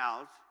 2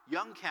 cows,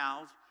 young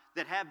cows,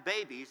 that have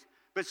babies,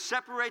 but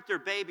separate their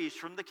babies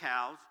from the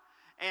cows,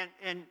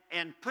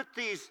 and put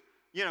these,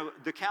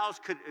 the cows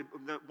could,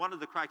 one of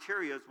the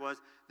criteria was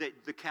that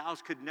the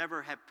cows could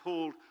never have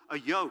pulled a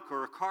yoke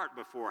or a cart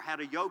before, had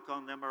a yoke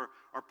on them or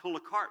pull a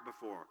cart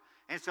before.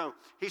 And so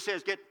he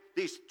says, get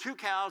these 2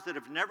 cows that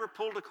have never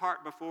pulled a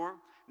cart before,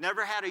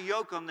 never had a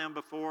yoke on them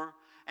before,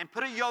 and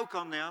put a yoke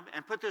on them,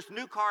 and put this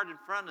new cart in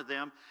front of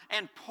them,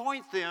 and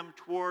point them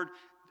toward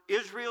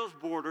Israel's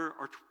border,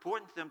 or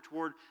point them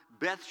toward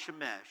Beth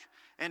Shemesh.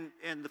 And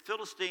the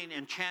Philistine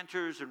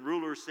enchanters and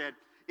rulers said,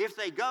 if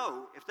they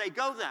go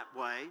that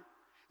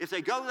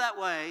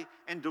way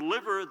and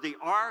deliver the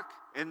ark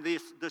and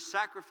the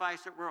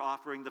sacrifice that we're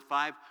offering, the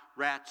 5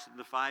 rats and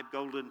the 5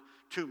 golden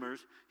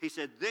tumors, he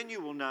said, then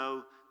you will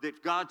know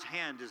that God's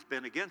hand has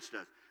been against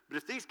us. But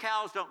if these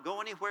cows don't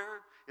go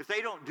anywhere, if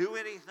they don't do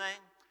anything,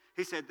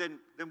 he said, then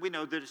we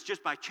know that it's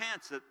just by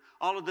chance that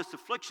all of this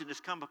affliction has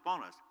come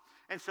upon us.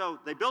 And so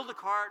they build the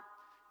cart,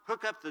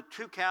 hook up the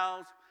 2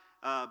 cows,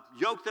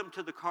 yoke them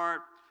to the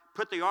cart,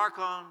 put the ark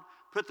on,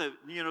 put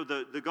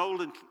the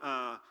golden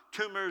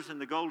tumors and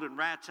the golden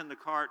rats in the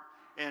cart,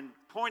 and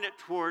point it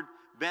toward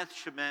Beth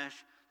Shemesh.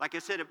 Like I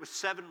said, it was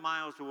 7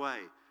 miles away.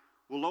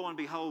 Well, lo and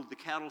behold, the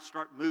cattle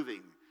start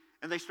moving,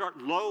 and they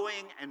start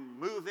lowing and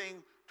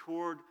moving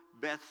toward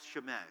Beth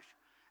Shemesh.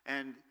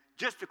 And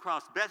just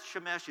across, Beth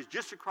Shemesh is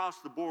just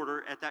across the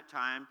border at that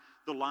time,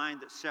 the line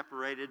that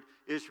separated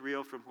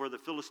Israel from where the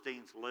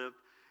Philistines lived.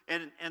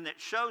 And it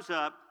shows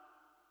up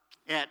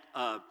at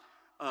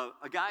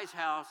a guy's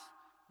house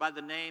by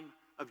the name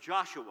of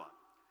Joshua.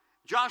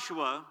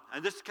 Joshua,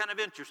 and this is kind of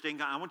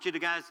interesting. I want you to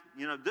guys,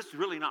 this is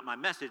really not my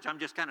message. I'm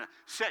just kind of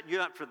setting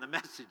you up for the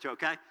message,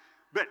 okay?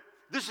 But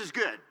this is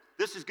good.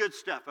 This is good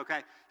stuff,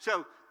 okay?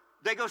 So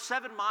they go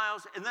 7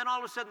 miles, and then all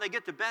of a sudden they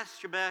get to Beth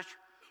Shemesh,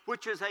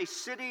 which is a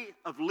city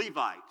of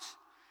Levites.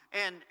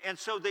 And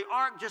so the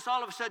ark just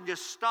all of a sudden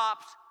just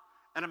stops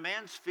at a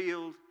man's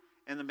field,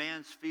 and the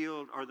man's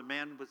field, or the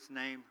man's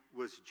name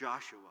was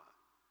Joshua.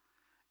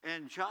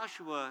 And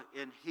Joshua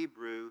in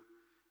Hebrew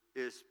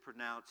is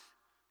pronounced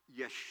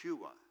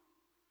Yeshua.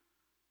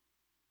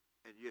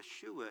 And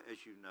Yeshua,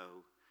 as you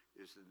know,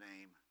 is the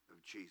name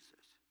of Jesus.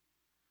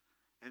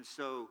 And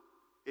so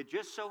it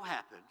just so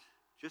happened,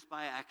 just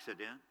by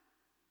accident,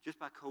 just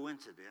by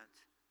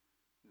coincidence,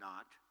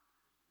 not,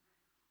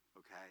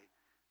 okay,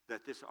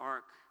 that this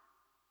ark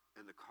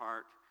and the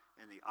cart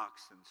and the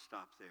oxen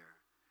stopped there.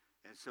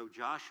 And so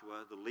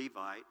Joshua, the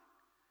Levite,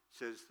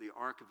 says the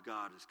ark of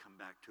God has come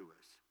back to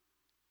us.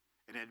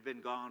 And it had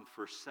been gone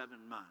for 7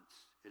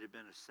 months. It had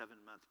been a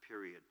 7-month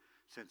period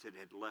since it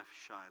had left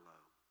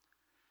Shiloh.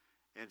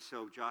 And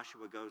so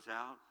Joshua goes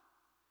out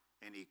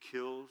and he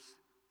kills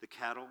the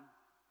cattle,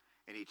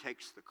 and he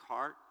takes the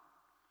cart,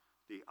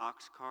 the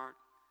ox cart,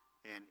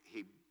 and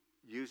he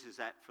uses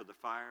that for the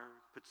fire,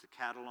 puts the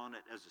cattle on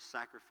it as a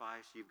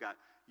sacrifice. You've got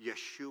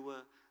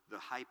Yeshua, the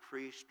high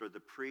priest, or the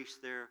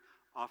priest there,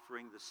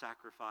 offering the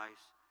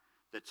sacrifice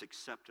that's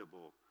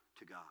acceptable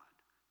to God.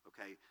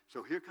 Okay,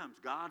 so here comes,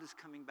 God is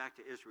coming back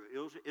to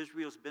Israel.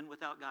 Israel's been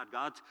without God.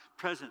 God's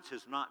presence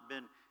has not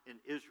been in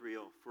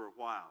Israel for a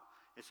while.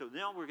 And so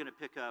now we're going to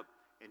pick up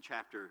in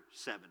chapter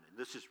 7. And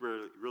this is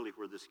really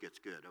where this gets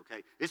good,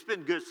 okay? It's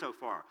been good so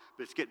far,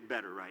 but it's getting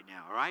better right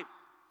now, all right?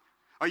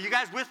 Are you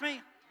guys with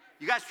me?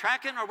 You guys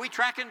tracking? Are we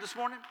tracking this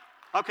morning?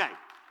 Okay,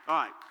 all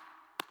right.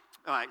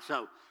 All right,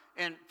 so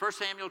in 1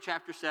 Samuel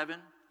chapter 7,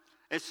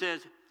 it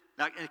says,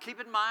 now, and keep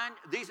in mind,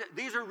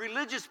 these are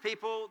religious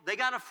people. They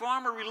got a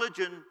form of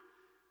religion.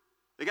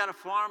 They got a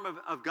form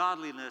of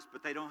godliness,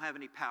 but they don't have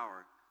any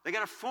power. They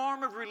got a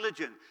form of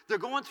religion. They're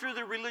going through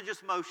the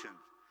religious motions.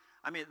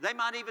 I mean, they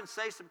might even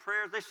say some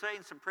prayers. They're saying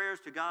some prayers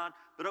to God,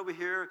 but over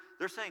here,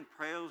 they're saying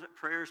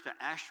prayers to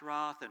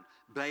Ashtaroth and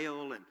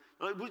Baal, and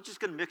we're just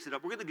going to mix it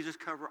up. We're going to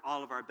just cover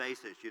all of our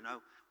bases, We're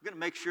going to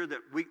make sure that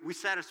we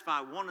satisfy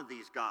one of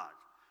these gods.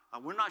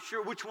 We're not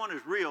sure which one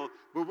is real,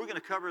 but we're going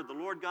to cover the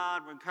Lord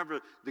God. We're going to cover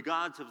the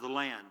gods of the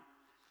land.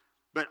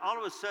 But all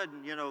of a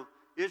sudden,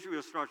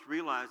 Israel starts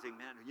realizing,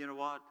 man, you know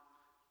what?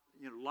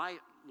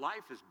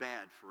 Life is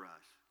bad for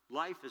us.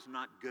 Life is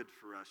not good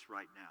for us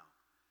right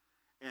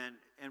now.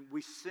 And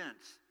we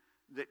sense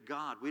that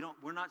God,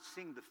 we're not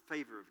seeing the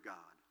favor of God,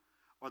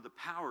 or the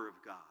power of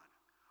God,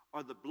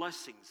 or the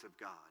blessings of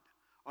God,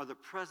 or the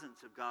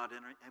presence of God,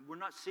 and we're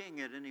not seeing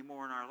it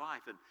anymore in our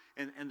life.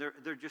 And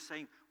they're just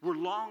saying, we're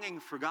longing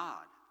for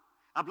God.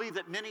 I believe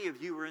that many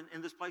of you are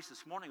in this place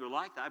this morning are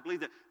like that. I believe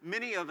that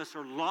many of us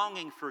are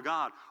longing for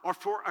God, or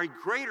for a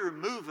greater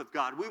move of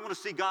God. We want to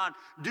see God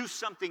do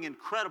something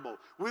incredible.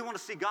 We want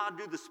to see God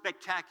do the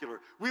spectacular.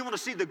 We want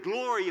to see the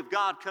glory of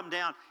God come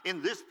down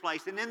in this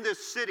place and in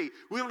this city.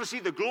 We want to see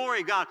the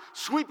glory of God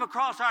sweep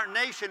across our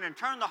nation and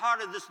turn the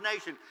heart of this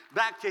nation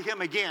back to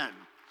Him again.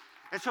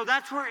 And so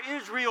that's where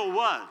Israel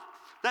was.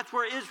 That's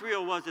where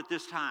Israel was at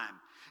this time.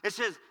 It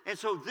says, and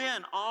so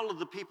then all of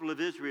the people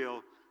of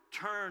Israel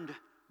turned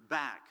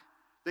back.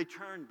 They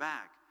turned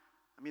back.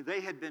 I mean, they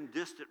had been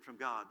distant from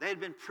God. They had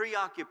been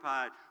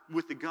preoccupied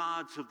with the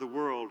gods of the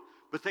world,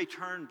 but they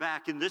turned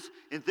back. In this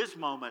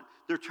moment,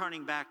 they're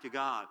turning back to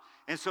God.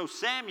 And so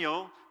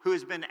Samuel, who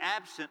has been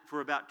absent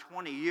for about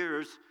 20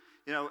 years,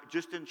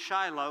 just in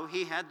Shiloh,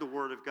 he had the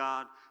word of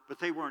God, but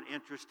they weren't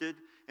interested.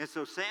 And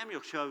so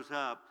Samuel shows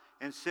up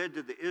and said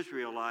to the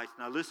Israelites,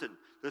 now listen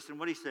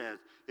what he says.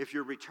 If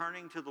you're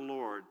returning to the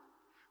Lord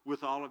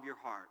with all of your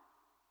heart,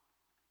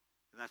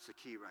 and that's the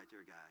key right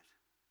there, guys.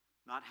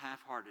 Not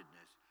half-heartedness,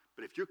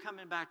 but if you're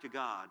coming back to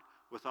God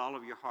with all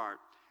of your heart,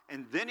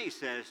 and then he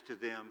says to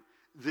them,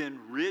 then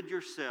rid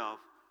yourself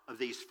of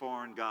these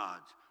foreign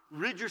gods.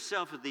 Rid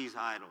yourself of these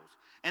idols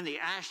and the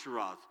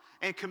Ashtaroth,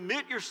 and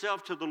commit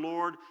yourself to the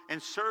Lord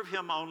and serve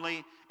Him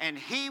only, and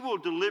He will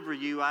deliver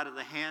you out of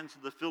the hands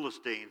of the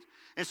Philistines.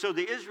 And so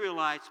the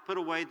Israelites put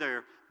away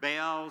their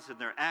Baals and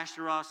their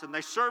Ashtaroths, and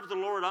they served the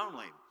Lord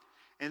only.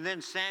 And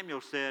then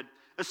Samuel said,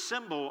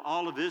 assemble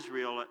all of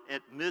Israel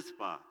at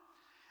Mizpah,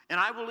 and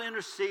I will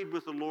intercede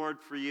with the Lord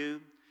for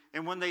you.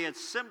 And when they had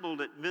assembled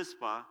at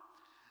Mizpah,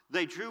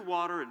 they drew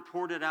water and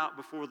poured it out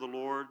before the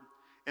Lord.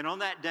 And on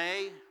that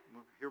day,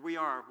 here we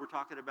are, we're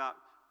talking about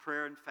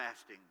prayer and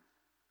fasting.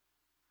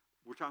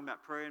 We're talking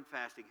about prayer and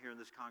fasting here in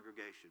this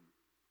congregation.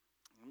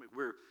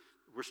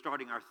 We're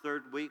starting our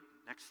 3rd week.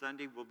 Next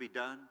Sunday we'll be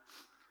done.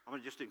 I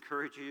want to just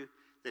encourage you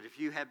that if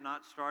you have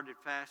not started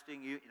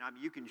fasting,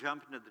 you can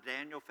jump into the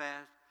Daniel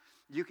fast.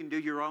 You can do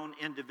your own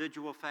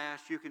individual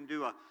fast. You can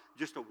do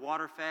just a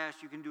water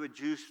fast. You can do a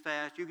juice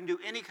fast. You can do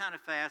any kind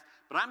of fast.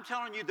 But I'm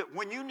telling you that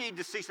when you need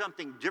to see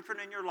something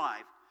different in your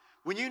life,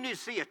 when you need to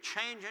see a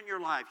change in your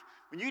life,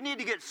 when you need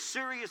to get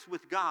serious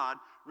with God,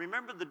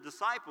 remember the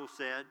disciples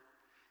said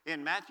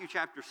in Matthew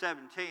chapter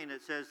 17,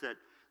 it says that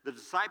the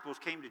disciples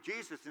came to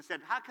Jesus and said,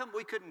 how come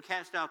we couldn't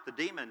cast out the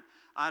demon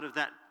out of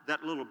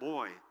that little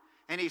boy?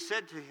 And he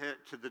said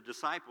to the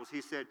disciples,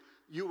 he said,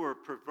 you are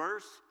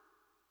perverse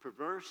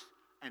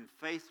and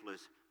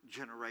faithless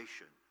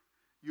generation.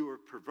 You are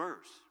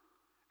perverse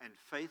and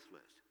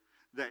faithless.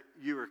 That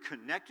you are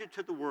connected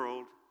to the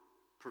world,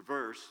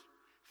 perverse,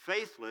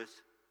 faithless,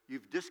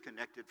 you've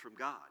disconnected from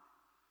God.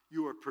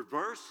 You are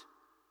perverse,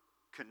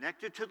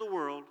 connected to the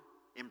world,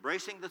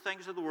 embracing the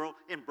things of the world,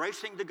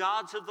 embracing the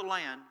gods of the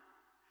land,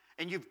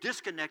 and you've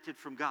disconnected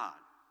from God.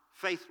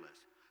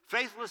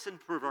 Faithless and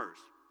perverse.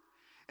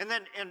 And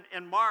then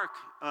in Mark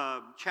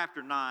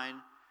chapter 9,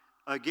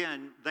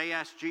 again, they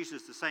asked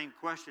Jesus the same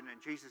question,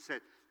 and Jesus said,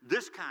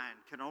 this kind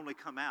can only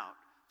come out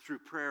through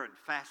prayer and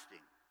fasting.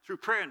 Through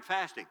prayer and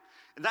fasting.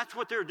 And that's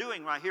what they're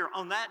doing right here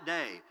on that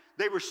day.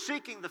 They were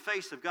seeking the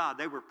face of God.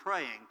 They were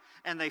praying,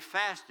 and they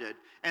fasted,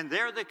 and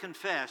there they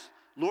confessed,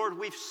 Lord,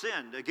 we've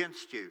sinned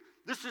against you.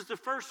 This is the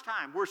first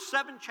time. We're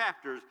 7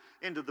 chapters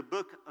into the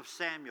book of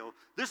Samuel.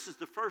 This is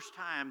the first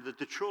time that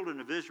the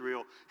children of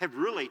Israel have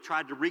really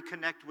tried to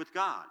reconnect with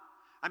God.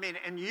 I mean,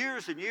 and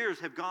years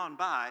have gone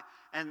by,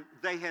 and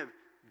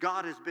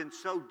God has been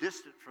so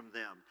distant from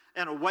them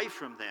and away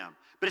from them.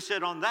 But it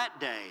said on that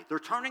day, they're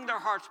turning their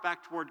hearts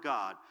back toward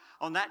God.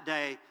 On that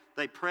day,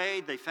 they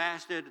prayed, they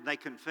fasted, and they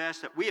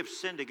confessed that we have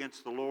sinned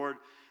against the Lord.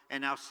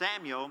 And now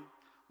Samuel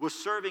was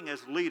serving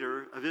as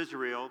leader of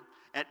Israel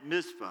at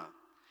Mizpah.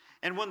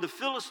 And when the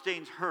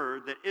Philistines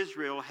heard that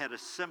Israel had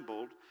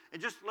assembled,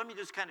 and let me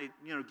kind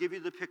of, give you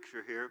the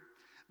picture here.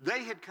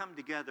 They had come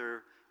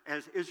together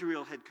as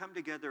Israel had come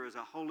together as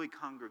a holy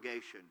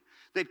congregation.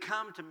 They'd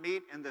come to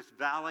meet in this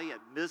valley at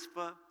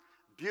Mizpah,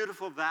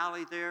 beautiful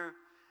valley there,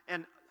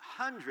 and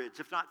hundreds,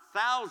 if not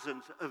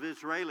thousands of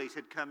Israelis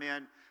had come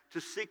in to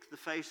seek the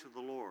face of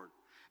the Lord.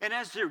 And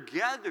as they're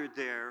gathered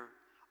there,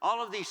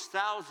 all of these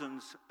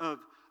thousands of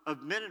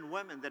men and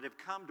women that have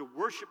come to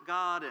worship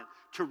God and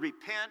to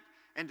repent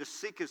and to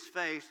seek his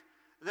face,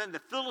 then the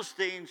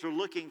Philistines are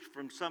looking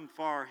from some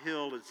far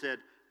hill and said,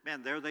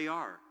 man, there they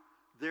are.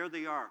 There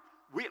they are.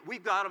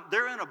 We've got them.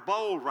 They're in a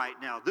bowl right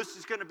now. This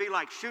is going to be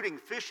like shooting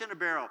fish in a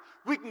barrel.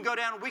 We can go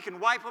down, we can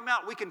wipe them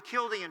out. We can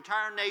kill the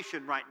entire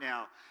nation right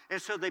now.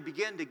 And so they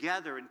begin to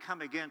gather and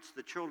come against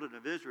the children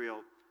of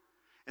Israel.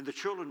 And the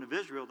children of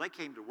Israel, they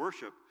came to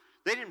worship.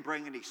 They didn't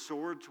bring any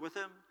swords with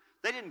them.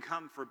 They didn't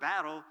come for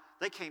battle.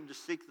 They came to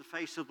seek the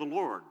face of the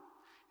Lord.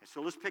 And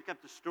so let's pick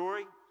up the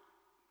story. It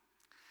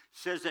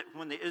says that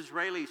when the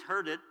Israelis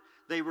heard it,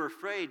 they were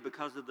afraid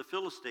because of the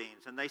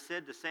Philistines. And they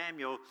said to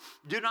Samuel,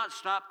 do not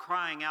stop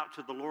crying out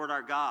to the Lord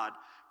our God,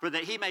 for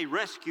that he may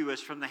rescue us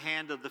from the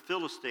hand of the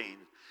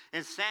Philistines.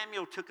 And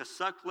Samuel took a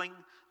suckling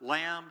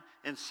lamb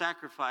and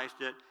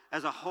sacrificed it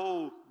as a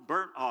whole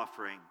burnt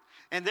offering.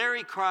 And there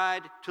he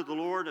cried to the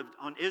Lord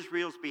on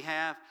Israel's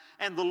behalf,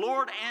 and the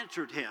Lord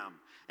answered him.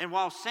 And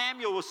while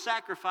Samuel was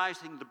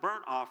sacrificing the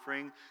burnt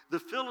offering, the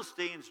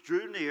Philistines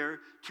drew near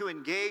to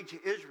engage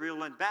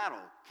Israel in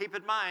battle. Keep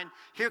in mind,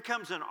 here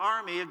comes an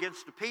army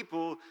against the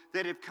people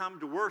that have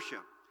come to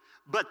worship.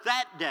 But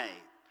that day,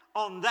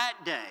 on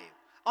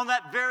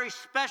that very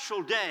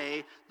special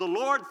day, the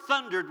Lord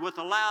thundered with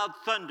a loud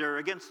thunder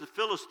against the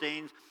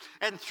Philistines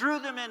and threw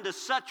them into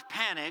such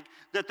panic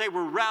that they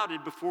were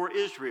routed before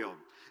Israel.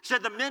 It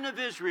said the men of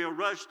Israel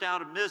rushed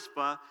out of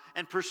Mizpah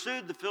and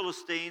pursued the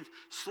Philistines,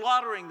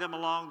 slaughtering them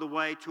along the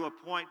way to a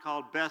point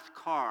called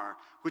Beth-kar,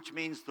 which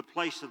means the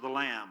place of the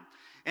Lamb.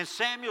 And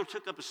Samuel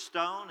took up a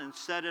stone and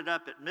set it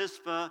up at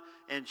Mizpah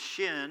and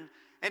Shin,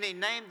 and he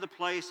named the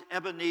place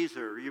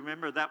Ebenezer. You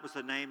remember that was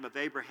the name of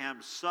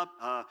Abraham's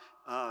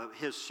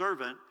his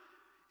servant,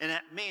 and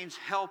that means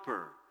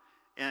helper.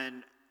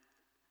 And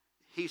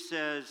he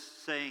says,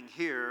 saying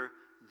here,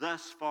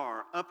 thus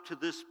far, up to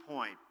this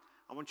point,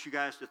 I want you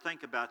guys to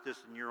think about this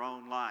in your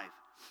own life.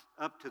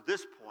 Up to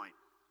this point,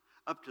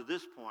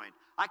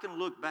 I can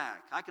look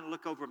back. I can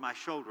look over my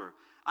shoulder.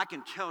 I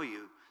can tell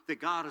you that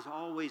God has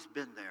always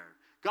been there.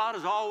 God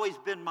has always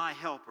been my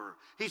helper.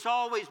 He's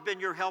always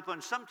been your helper.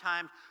 And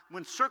sometimes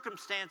when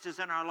circumstances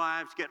in our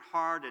lives get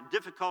hard and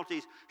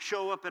difficulties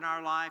show up in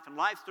our life and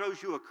life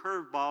throws you a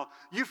curveball,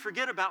 you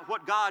forget about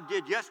what God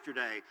did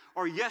yesterday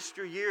or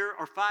yesteryear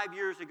or 5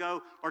 years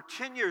ago or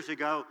 10 years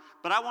ago.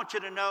 But I want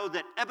you to know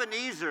that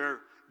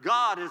Ebenezer,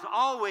 God has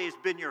always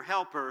been your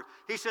helper.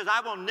 He says,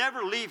 I will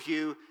never leave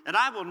you and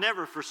I will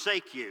never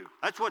forsake you.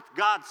 That's what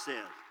God says.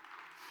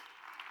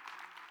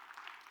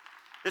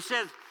 It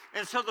says,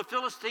 and so the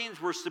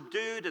Philistines were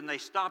subdued and they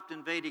stopped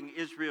invading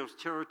Israel's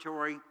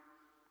territory.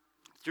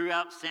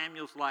 Throughout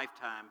Samuel's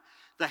lifetime,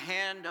 the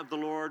hand of the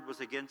Lord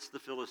was against the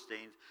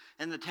Philistines.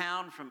 And the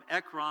town from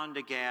Ekron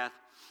to Gath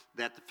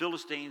that the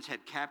Philistines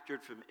had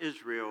captured from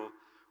Israel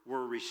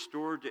were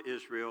restored to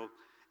Israel.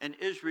 And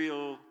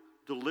Israel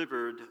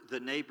delivered the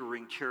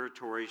neighboring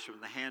territories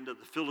from the hand of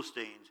the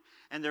Philistines.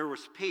 And there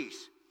was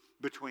peace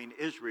between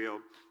Israel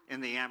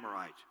and the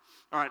Amorites.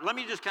 All right, let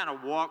me just kind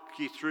of walk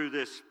you through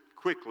this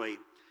quickly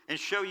and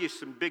show you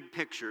some big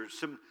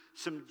pictures,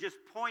 just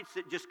points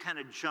that just kind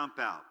of jump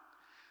out.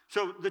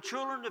 So the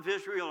children of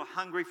Israel are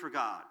hungry for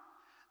God.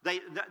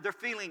 They're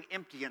feeling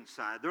empty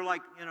inside. They're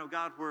like,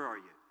 God, where are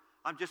you?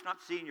 I'm just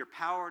not seeing your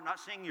power, not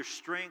seeing your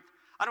strength.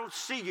 I don't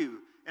see you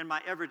in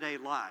my everyday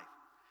life.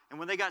 And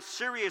when they got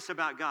serious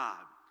about God,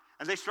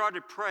 and they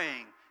started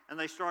praying, and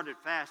they started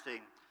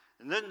fasting,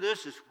 and then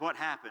this is what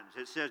happens.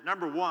 It says,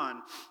 number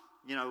one,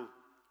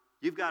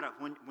 you've got to,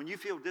 when you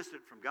feel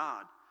distant from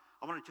God,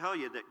 I want to tell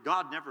you that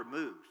God never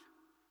moves.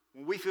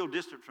 When we feel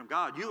distant from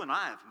God, you and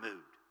I have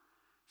moved.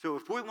 So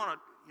if we want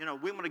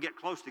to get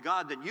close to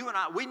God, then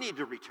we need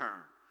to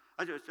return.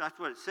 That's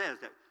what it says,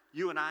 that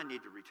you and I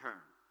need to return.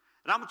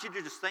 And I want you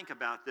to just think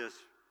about this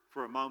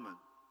for a moment.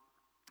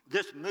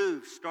 This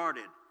move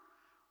started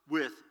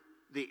with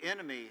the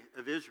enemy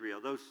of Israel,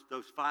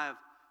 those 5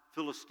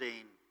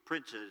 Philistine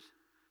princes,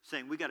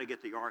 saying, we got to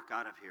get the ark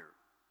out of here.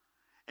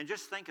 And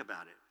just think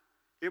about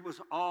it. It was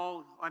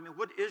all,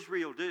 what did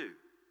Israel do?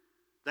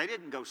 They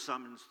didn't go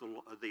summons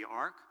the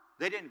ark.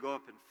 They didn't go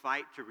up and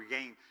fight to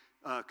regain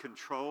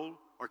control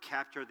or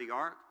capture the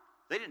ark.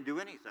 They didn't do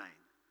anything.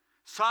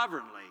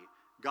 Sovereignly,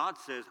 God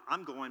says,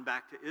 I'm going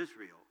back to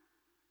Israel.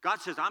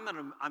 God says,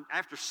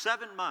 after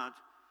 7 months,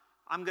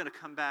 I'm going to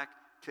come back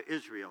to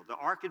Israel. The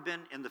ark had been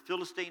in the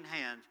Philistine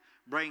hands,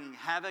 bringing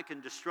havoc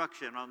and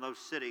destruction on those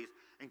cities.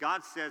 And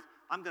God says,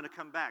 I'm going to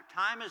come back.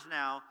 Time is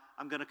now.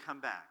 I'm going to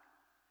come back.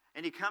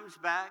 And he comes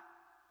back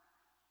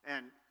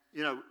and,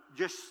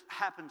 just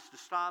happens to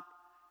stop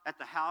at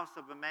the house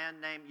of a man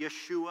named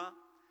Yeshua.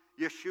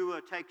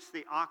 Yeshua takes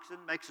the oxen,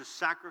 makes a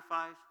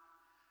sacrifice,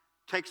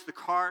 takes the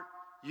cart,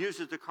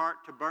 uses the cart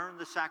to burn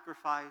the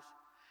sacrifice.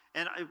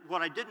 And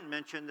what I didn't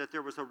mention, that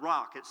there was a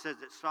rock. It says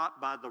it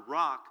stopped by the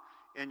rock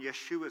in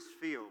Yeshua's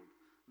field.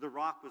 The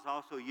rock was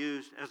also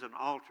used as an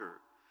altar.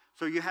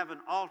 So you have an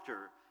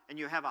altar, and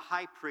you have a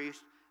high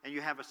priest, and you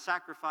have a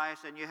sacrifice,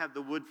 and you have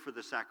the wood for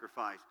the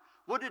sacrifice.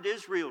 What did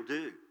Israel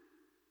do?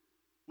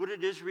 What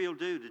did Israel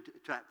do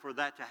for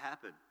that to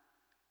happen?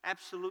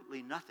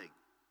 Absolutely nothing.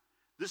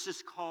 This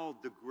is called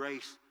the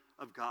grace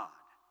of God.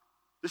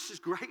 This is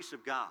grace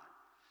of God.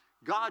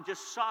 God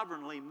just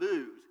sovereignly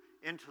moves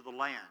into the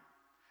land.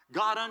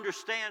 God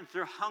understands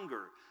their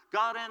hunger.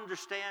 God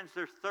understands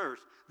their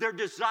thirst, their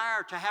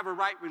desire to have a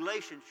right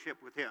relationship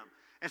with him.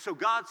 And so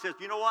God says,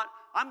 you know what?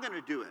 I'm going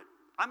to do it.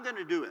 I'm going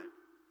to do it.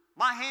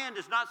 My hand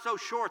is not so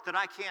short that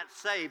I can't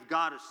save,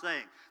 God is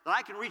saying. That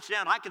I can reach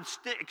down, I can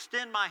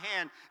extend my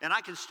hand, and I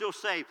can still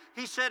save.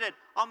 He said it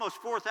almost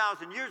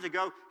 4,000 years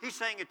ago. He's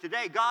saying it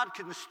today. God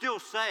can still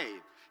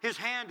save. His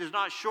hand is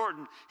not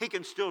shortened. He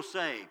can still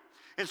save.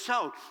 And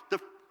so,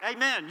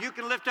 amen, you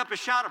can lift up a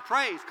shout of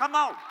praise. Come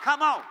on,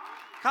 come on,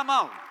 come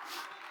on.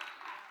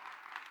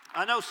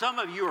 I know some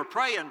of you are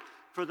praying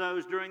for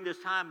those during this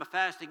time of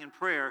fasting and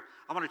prayer.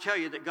 I want to tell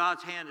you that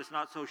God's hand is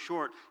not so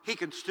short. He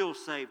can still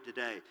save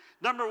today.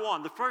 Number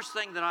one, the first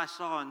thing that I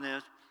saw in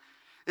this,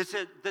 it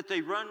said that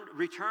they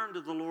returned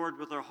to the Lord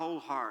with their whole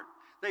heart.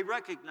 They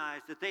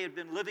recognized that they had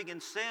been living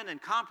in sin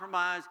and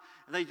compromise,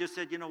 and they just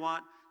said, you know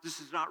what? This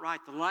is not right.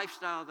 The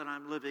lifestyle that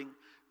I'm living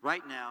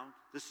right now,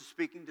 this is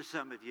speaking to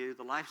some of you,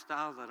 the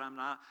lifestyle that I'm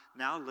not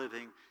now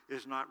living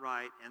is not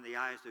right in the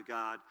eyes of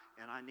God,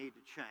 and I need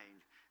to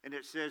change. And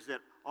it says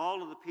that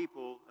all of the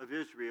people of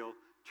Israel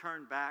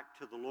turned back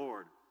to the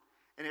Lord.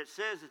 And it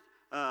says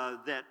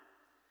that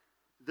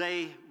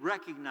the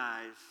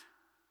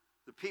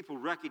people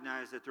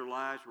recognized that their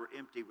lives were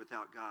empty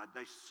without God.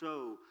 They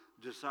so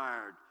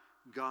desired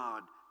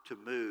God to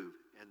move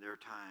in their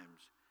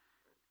times.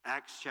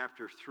 Acts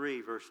chapter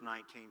 3, verse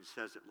 19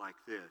 says it like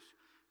this: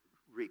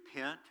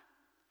 repent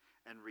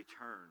and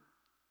return.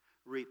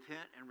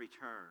 Repent and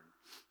return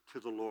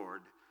to the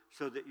Lord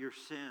so that your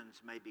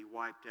sins may be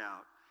wiped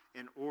out,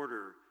 in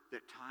order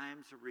that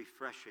times of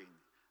refreshing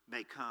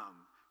may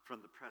come from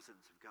the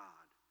presence of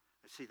God.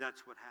 And see,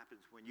 that's what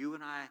happens when you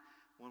and I,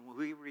 when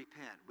we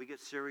repent, we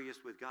get serious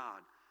with God.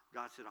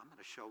 God said, I'm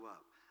going to show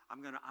up.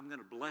 I'm going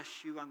to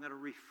bless you. I'm going to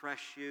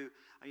refresh you.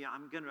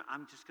 I'm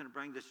just going to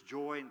bring this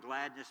joy and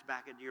gladness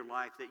back into your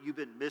life that you've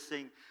been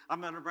missing.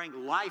 I'm going to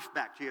bring life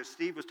back to you.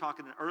 Steve was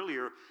talking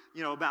earlier,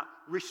 about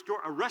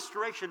a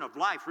restoration of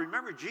life.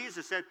 Remember,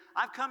 Jesus said,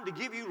 I've come to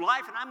give you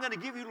life, and I'm going to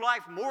give you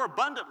life more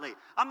abundantly.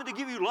 I'm going to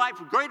give you life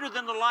greater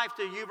than the life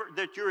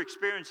that you're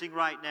experiencing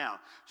right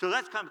now. So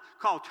that's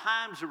called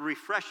times of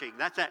refreshing.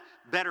 That's that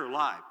better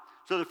life.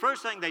 So the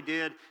first thing they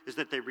did is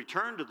that they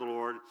returned to the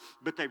Lord,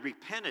 but they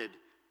repented.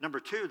 Number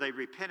two, they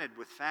repented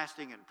with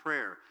fasting and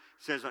prayer.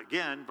 It says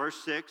again,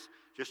 verse 6,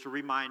 just a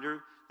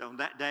reminder, that on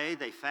that day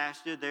they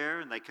fasted there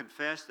and they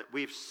confessed that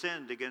we've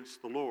sinned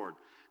against the Lord.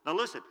 Now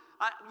listen,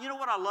 you know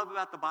what I love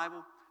about the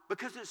Bible?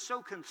 Because it's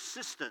so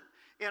consistent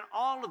in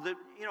all of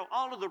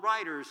the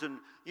writers and,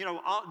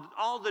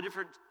 all the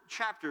different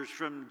chapters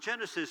from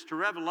Genesis to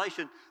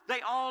Revelation.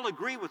 They all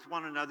agree with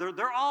one another.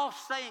 They're all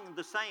saying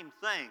the same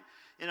thing.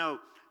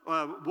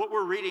 What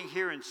we're reading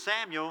here in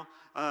Samuel,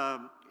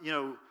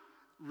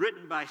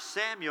 written by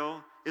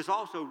Samuel, is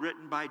also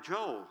written by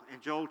Joel in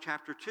Joel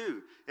chapter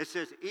 2. It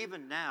says,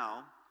 even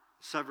now,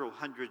 several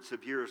hundreds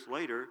of years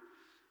later,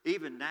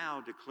 Even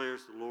now,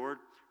 declares the Lord,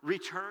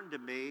 return to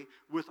me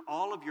with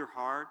all of your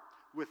heart,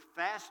 with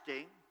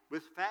fasting,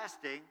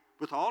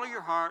 with all of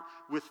your heart,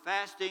 with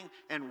fasting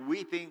and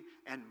weeping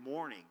and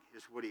mourning,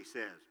 is what he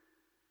says.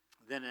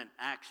 Then in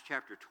Acts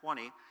chapter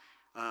 20,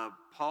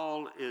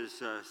 Paul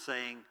is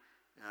saying,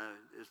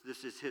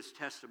 this is his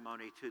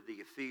testimony to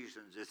the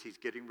Ephesians as he's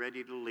getting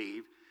ready to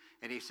leave.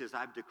 And he says,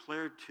 I've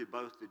declared to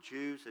both the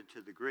Jews and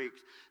to the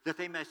Greeks that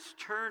they must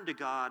turn to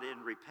God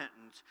in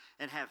repentance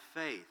and have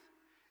faith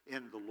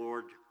in the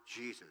Lord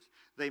Jesus.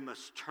 They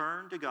must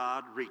turn to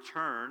God,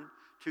 return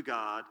to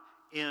God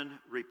in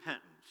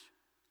repentance.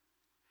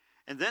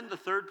 And then the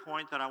third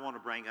point that I want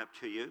to bring up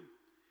to you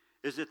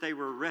is that they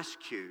were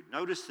rescued.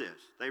 Notice this.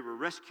 They were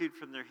rescued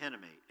from their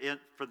enemies.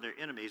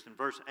 In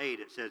verse 8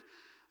 it says,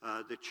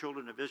 the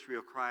children of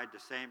Israel cried to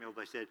Samuel.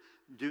 They said,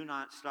 do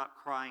not stop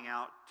crying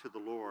out to the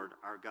Lord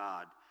our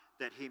God,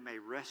 that he may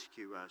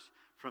rescue us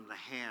from the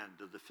hand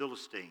of the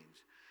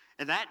Philistines.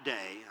 And that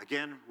day,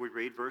 again we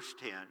read verse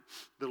 10,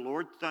 the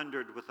Lord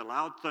thundered with a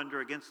loud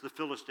thunder against the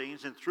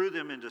Philistines and threw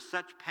them into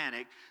such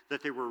panic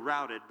that they were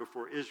routed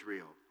before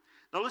Israel.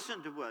 Now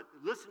listen to what?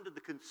 Listen to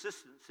the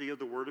consistency of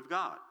the word of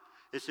God.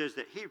 It says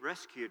that he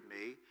rescued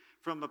me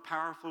from a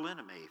powerful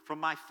enemy, from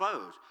my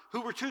foes,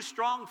 who were too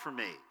strong for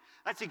me.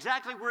 That's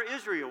exactly where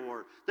Israel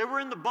were. They were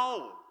in the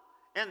bowl,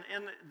 and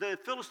the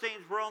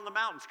Philistines were on the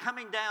mountains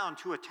coming down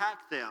to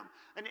attack them,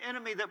 an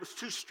enemy that was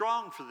too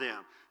strong for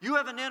them. You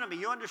have an enemy.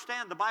 You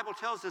understand, the Bible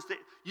tells us that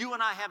you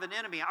and I have an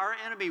enemy. Our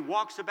enemy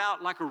walks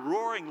about like a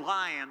roaring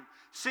lion,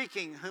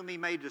 seeking whom he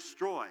may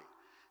destroy.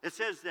 It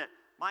says that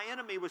my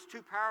enemy was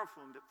too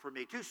powerful for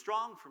me, too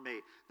strong for me.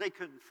 They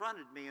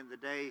confronted me in the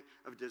day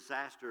of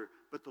disaster,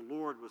 but the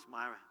Lord was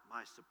my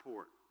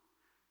support.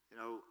 You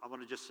know, I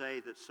want to just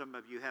say that some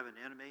of you have an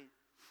enemy.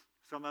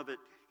 Some of it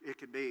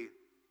can be,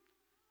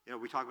 you know,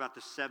 we talk about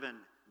the 7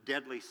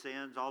 deadly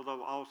sins,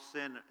 although all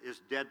sin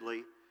is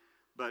deadly.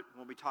 But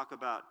when we talk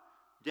about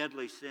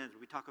deadly sins,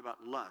 we talk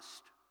about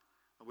lust.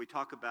 And we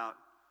talk about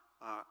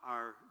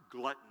our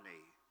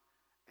gluttony.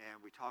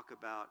 And we talk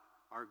about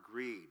our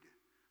greed.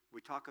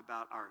 We talk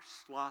about our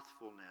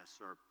slothfulness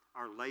or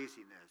our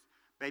laziness.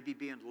 Maybe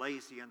being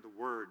lazy in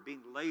the Word,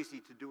 being lazy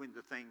to doing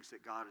the things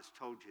that God has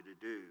told you to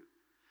do.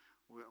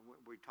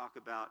 We talk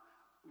about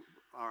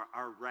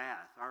our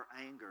wrath, our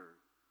anger,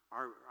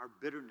 our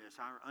bitterness,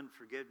 our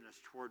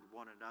unforgiveness toward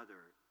one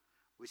another.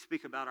 We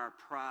speak about our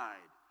pride.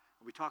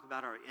 We talk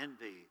about our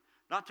envy.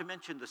 Not to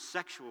mention the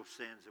sexual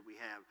sins that we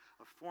have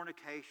of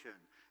fornication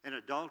and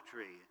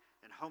adultery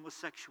and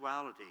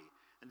homosexuality.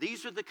 And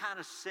these are the kind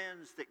of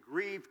sins that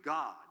grieve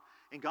God.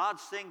 And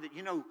God's saying that,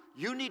 you know,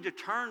 you need to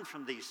turn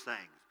from these things.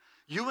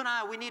 You and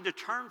I, we need to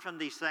turn from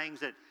these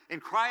things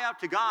and cry out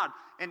to God.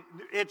 And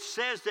it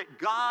says that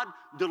God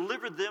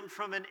delivered them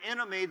from an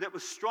enemy that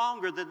was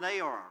stronger than they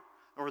are,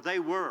 or they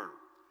were.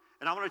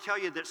 And I want to tell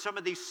you that some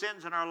of these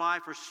sins in our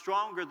life are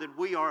stronger than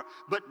we are,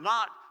 but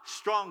not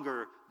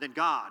stronger than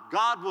God.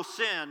 God will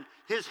send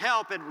his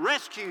help and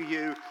rescue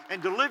you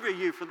and deliver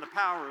you from the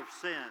power of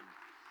sin.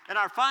 And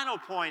our final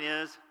point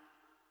is,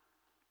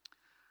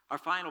 and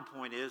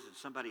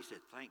somebody said,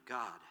 thank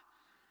God.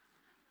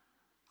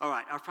 All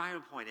right, our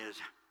final point is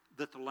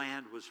that the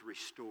land was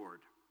restored.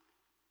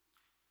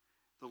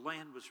 The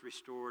land was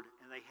restored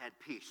and they had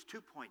peace.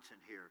 2 points in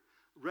here,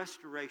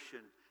 restoration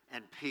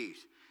and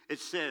peace. It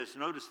says,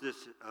 notice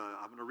this,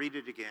 I'm going to read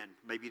it again.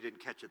 Maybe you didn't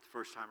catch it the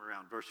first time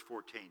around. Verse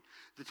 14.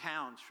 The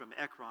towns from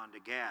Ekron to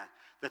Gath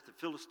that the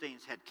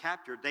Philistines had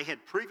captured, they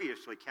had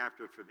previously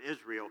captured from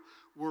Israel,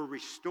 were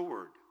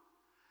restored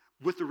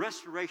with the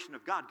restoration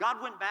of God.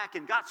 God went back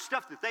and got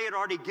stuff that they had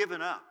already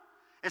given up.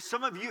 And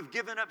some of you have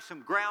given up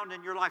some ground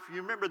in your life.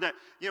 You remember that,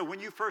 you know, when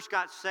you first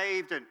got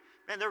saved and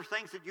there were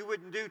things that you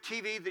wouldn't do,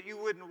 TV that you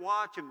wouldn't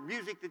watch, and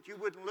music that you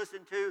wouldn't listen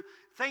to,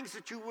 things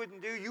that you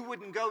wouldn't do, you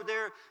wouldn't go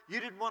there, you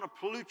didn't want to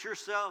pollute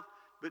yourself.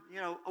 But, you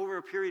know, over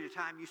a period of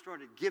time, you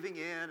started giving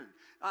in, and,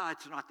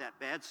 it's not that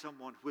bad.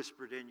 Someone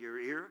whispered in your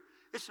ear.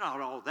 It's not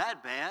all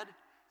that bad.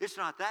 It's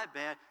not that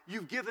bad.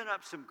 You've given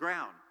up some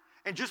ground.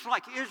 And just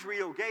like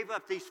Israel gave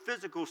up these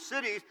physical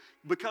cities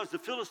because the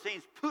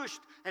Philistines pushed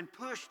and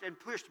pushed and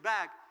pushed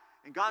back,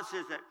 and God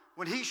says that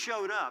when he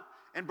showed up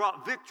and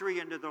brought victory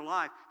into their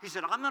life, he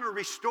said, I'm going to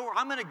restore,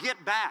 I'm going to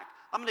get back.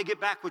 I'm going to get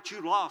back what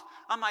you lost.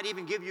 I might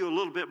even give you a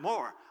little bit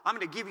more. I'm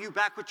going to give you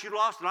back what you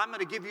lost, and I'm going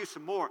to give you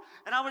some more.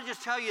 And I want to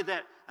just tell you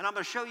that, and I'm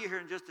going to show you here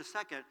in just a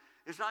second,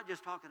 it's not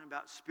just talking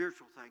about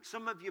spiritual things.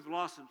 Some of you have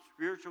lost some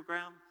spiritual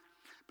ground,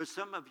 but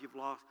some of you have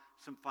lost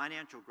some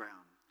financial ground.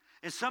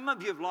 And some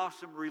of you have lost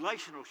some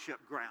relationship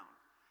ground.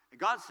 And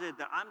God said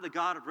that I'm the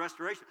God of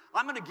restoration.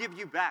 I'm going to give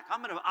you back.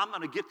 I'm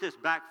going to get this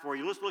back for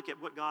you. Let's look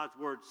at what God's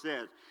word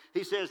says.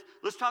 He says,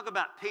 let's talk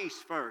about peace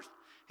first.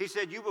 He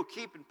said, you will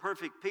keep in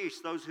perfect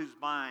peace those whose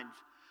minds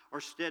are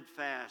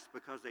steadfast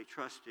because they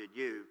trusted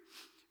you.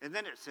 And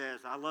then it says,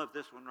 I love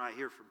this one right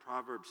here from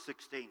Proverbs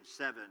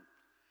 16:7.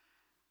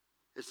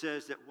 It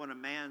says that when a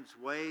man's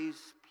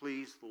ways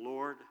please the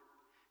Lord,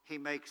 he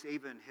makes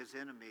even his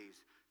enemies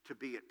to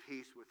be at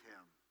peace with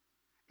him.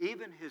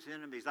 Even his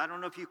enemies. I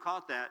don't know if you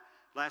caught that,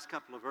 last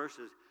couple of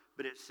verses,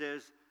 but it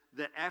says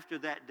that after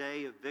that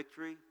day of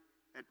victory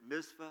at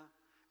Mizpah,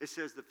 it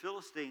says the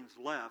Philistines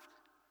left,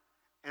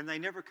 and they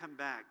never come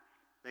back.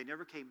 They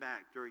never came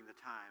back during the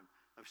time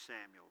of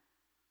Samuel.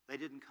 They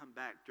didn't come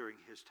back during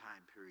his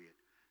time period.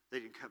 They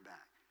didn't come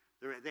back.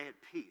 They had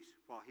peace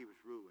while he was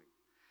ruling.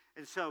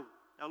 And so,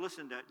 now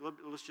listen,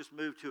 let's just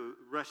move to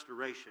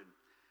restoration,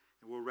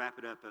 and we'll wrap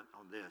it up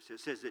on this. It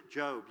says that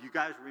Job, you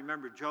guys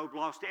remember Job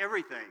lost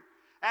everything,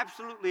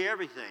 absolutely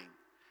everything.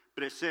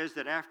 But it says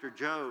that after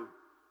Job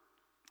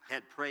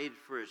had prayed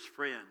for his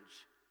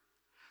friends,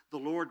 the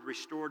Lord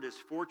restored his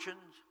fortunes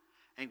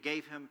and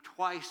gave him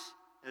twice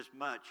as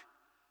much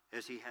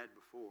as he had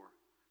before.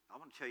 I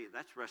want to tell you,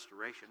 that's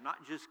restoration.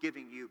 Not just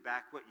giving you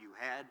back what you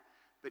had,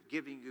 but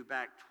giving you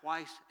back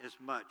twice as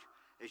much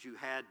as you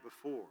had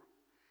before.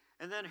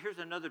 And then here's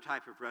another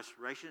type of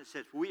restoration. It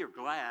says, we are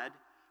glad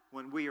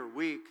when we are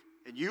weak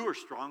and you are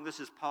strong.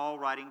 This is Paul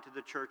writing to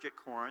the church at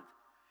Corinth.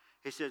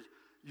 He says,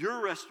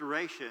 your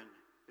restoration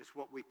is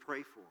what we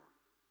pray for.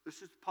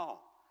 This is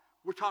Paul.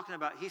 We're talking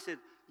about, he said,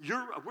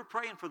 we're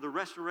praying for the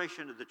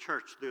restoration of the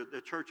church,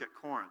 the church at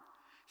Corinth.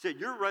 He said,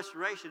 your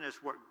restoration is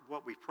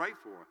what we pray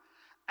for.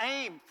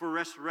 Aim for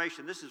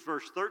restoration. This is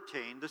verse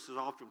 13. This is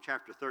all from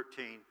chapter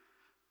 13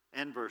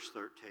 and verse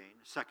 13,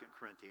 2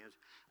 Corinthians.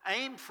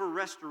 Aim for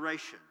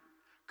restoration.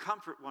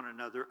 Comfort one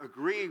another.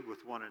 Agree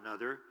with one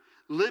another.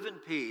 Live in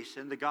peace,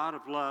 and the God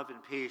of love and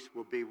peace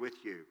will be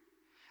with you.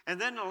 And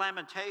then in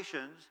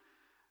Lamentations,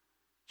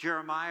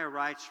 Jeremiah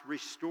writes,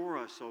 restore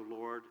us, O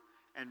Lord,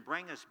 and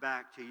bring us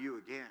back to you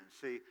again.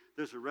 See,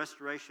 there's a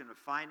restoration of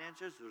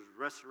finances, there's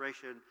a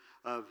restoration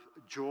of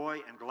joy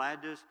and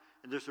gladness,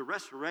 and there's a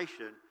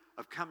restoration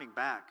of coming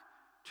back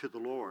to the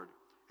Lord.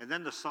 And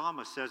then the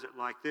psalmist says it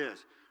like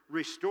this,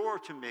 restore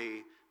to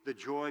me the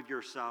joy of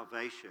your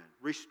salvation.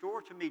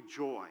 Restore to me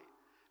joy.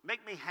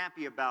 Make me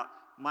happy about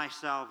my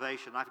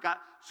salvation. I've got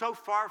so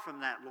far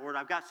from that, Lord.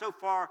 I've got so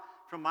far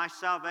from my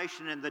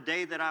salvation. And the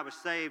day that I was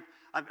saved,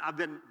 I've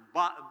been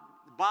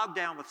bogged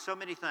down with so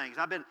many things.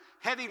 I've been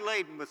heavy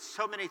laden with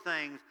so many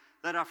things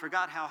that I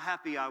forgot how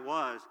happy I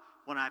was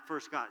when I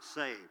first got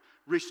saved.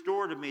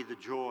 Restore to me the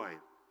joy.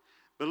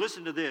 But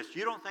listen to this.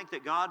 You don't think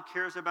that God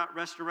cares about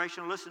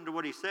restoration? Listen to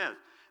what he says.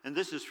 And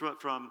this is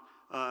from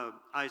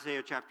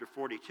Isaiah chapter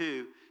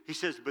 42. He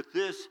says, but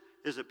this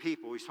is a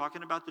people, he's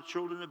talking about the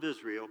children of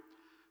Israel,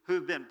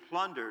 who've been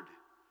plundered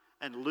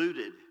and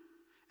looted,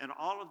 and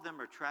all of them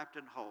are trapped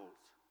in holes.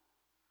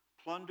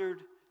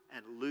 Plundered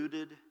and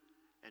looted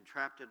and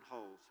trapped in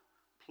holes.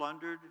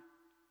 Plundered,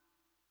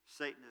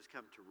 Satan has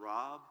come to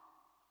rob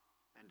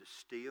and to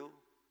steal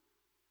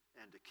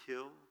and to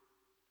kill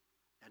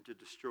and to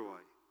destroy.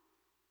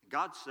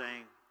 God's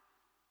saying,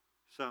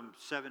 some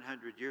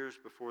 700 years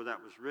before that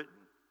was written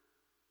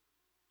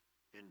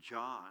in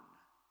John,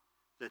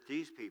 that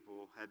these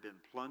people have been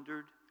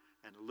plundered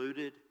and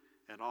looted,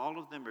 and all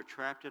of them are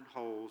trapped in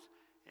holes,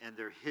 and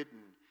they're hidden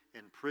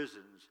in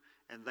prisons,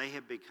 and they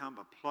have become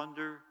a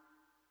plunder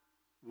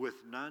with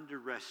none to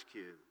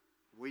rescue.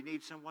 We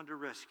need someone to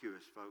rescue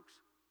us, folks.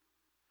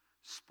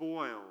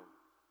 Spoil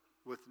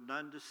with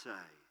none to say,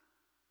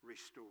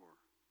 restore.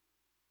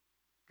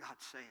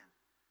 God's saying,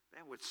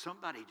 man, would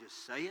somebody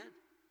just say it?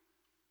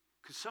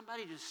 Could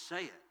somebody just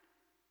say it?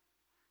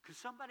 Could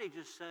somebody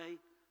just say,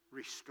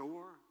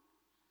 restore?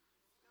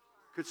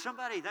 Could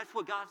somebody, that's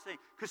what God's saying.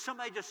 Could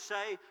somebody just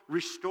say,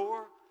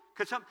 restore?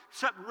 Could some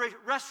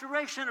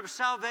restoration of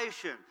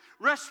salvation,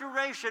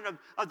 restoration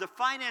of the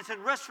finance,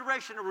 and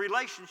restoration of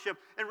relationship,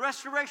 and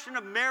restoration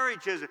of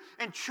marriages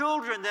and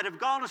children that have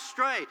gone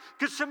astray.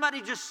 Could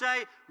somebody just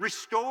say,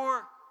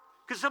 restore?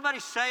 Could somebody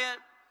say it?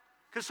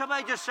 Could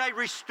somebody just say,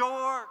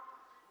 restore?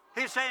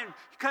 He's saying,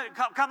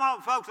 come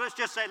on, folks, let's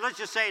just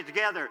say it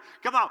together.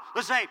 Come on,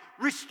 let's say,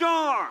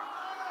 restore.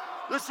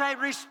 Let's say,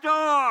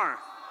 restore.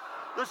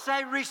 Let's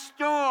say,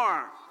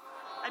 restore.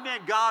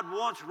 Amen. God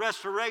wants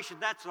restoration.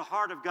 That's the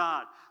heart of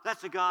God.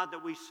 That's the God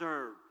that we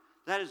serve.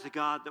 That is the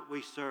God that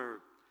we serve.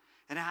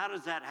 And how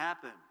does that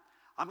happen?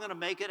 I'm going to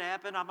make it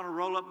happen. I'm going to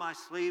roll up my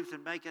sleeves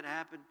and make it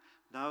happen.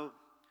 No,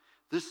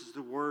 this is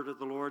the word of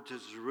the Lord to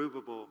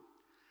Zerubbabel.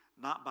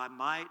 Not by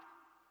might,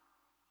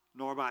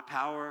 nor by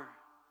power,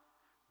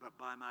 but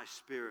by my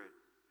spirit.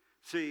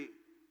 See,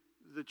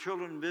 the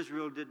children of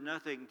Israel did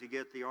nothing to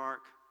get the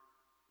ark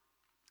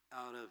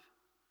out of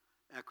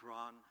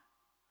Ekron.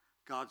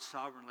 God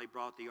sovereignly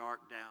brought the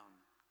ark down.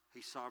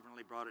 He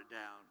sovereignly brought it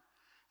down.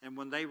 And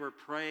when they were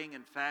praying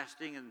and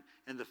fasting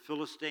and the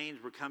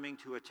Philistines were coming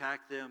to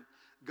attack them,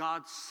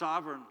 God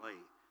sovereignly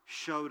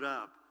showed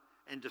up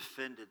and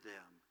defended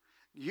them.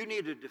 You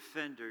need a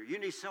defender. You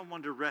need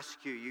someone to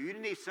rescue you. You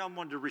need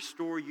someone to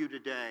restore you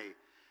today.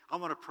 I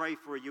want to pray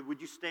for you.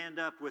 Would you stand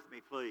up with me,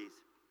 please?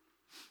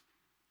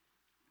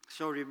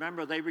 So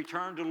remember, they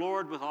returned to the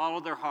Lord with all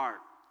of their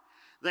heart.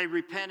 They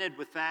repented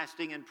with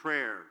fasting and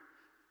prayer.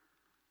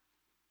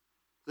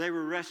 They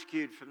were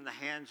rescued from the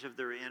hands of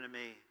their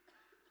enemy,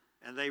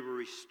 and they were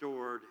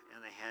restored,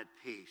 and they had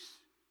peace.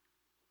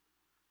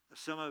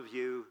 Some of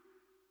you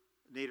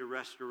need a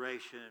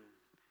restoration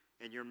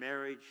in your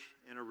marriage,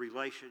 in a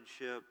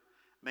relationship,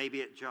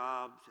 maybe at a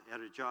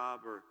job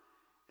or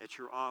at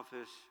your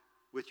office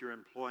with your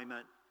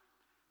employment.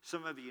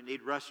 Some of you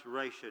need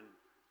restoration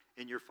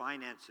in your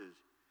finances.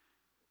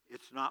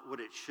 It's not what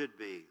it should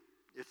be.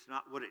 It's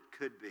not what it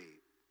could be.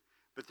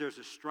 But there's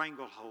a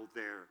stranglehold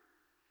there.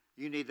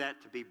 You need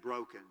that to be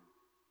broken.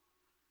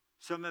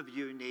 Some of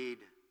you need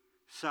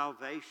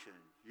salvation.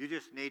 You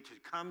just need to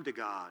come to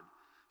God.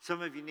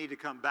 Some of you need to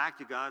come back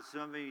to God.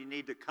 Some of you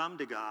need to come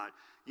to God.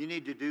 You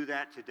need to do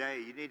that today.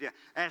 You need to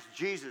ask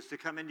Jesus to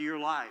come into your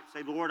life.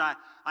 Say, Lord,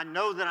 I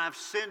know that I've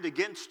sinned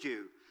against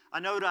you. I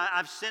know that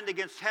I've sinned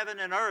against heaven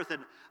and earth,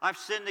 and I've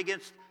sinned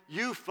against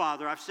you,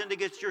 Father. I've sinned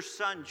against your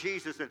Son,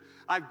 Jesus, and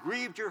I've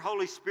grieved your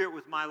Holy Spirit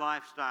with my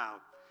lifestyle.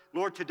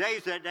 Lord,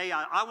 today's that day.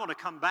 I want to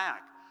come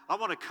back. I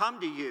want to come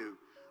to you.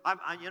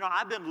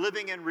 I've been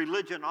living in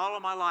religion all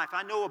of my life.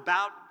 I know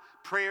about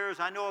prayers.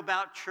 I know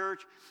about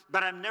church,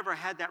 but I've never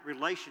had that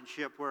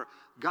relationship where,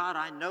 God,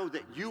 I know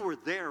that you were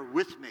there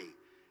with me.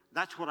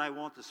 That's what I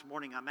want this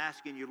morning. I'm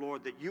asking you,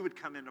 Lord, that you would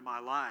come into my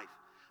life.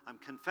 I'm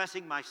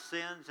confessing my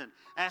sins and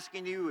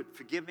asking you would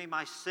forgive me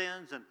my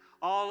sins and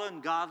all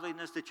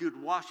ungodliness, that you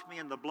would wash me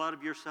in the blood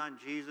of your Son,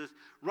 Jesus.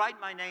 Write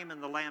my name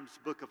in the Lamb's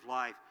book of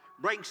life.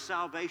 Bring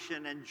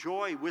salvation and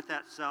joy with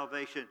that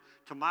salvation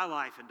to my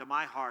life and to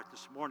my heart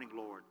this morning,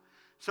 Lord.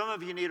 Some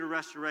of you need a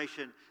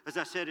restoration, as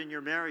I said, in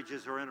your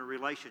marriages or in a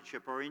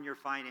relationship or in your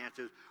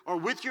finances or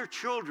with your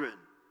children.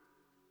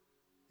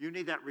 You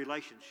need that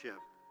relationship.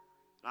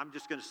 And I'm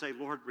just going to say,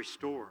 Lord,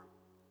 restore.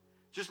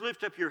 Just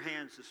lift up your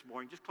hands this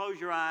morning. Just close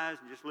your eyes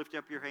and just lift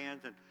up your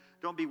hands, and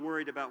don't be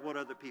worried about what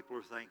other people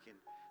are thinking.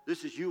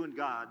 This is you and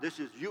God. This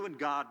is you and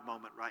God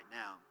moment right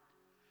now.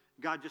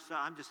 God,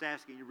 I'm just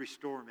asking you,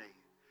 restore me.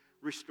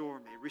 Restore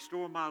me.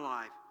 Restore my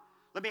life.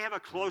 Let me have a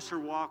closer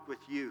walk with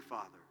you,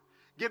 Father.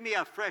 Give me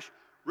a fresh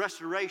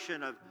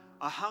restoration of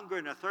a hunger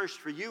and a thirst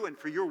for you and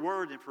for your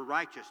word and for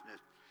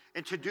righteousness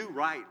and to do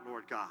right,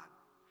 Lord God.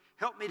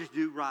 Help me to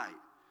do right.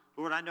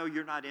 Lord, I know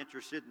you're not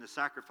interested in the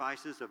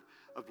sacrifices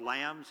of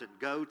lambs and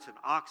goats and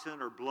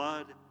oxen or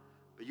blood,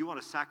 but you want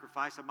a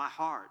sacrifice of my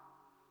heart.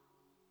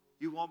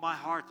 You want my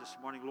heart this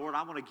morning, Lord.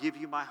 I want to give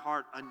you my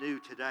heart anew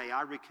today.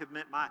 I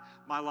recommit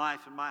my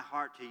life and my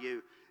heart to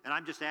you. And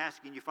I'm just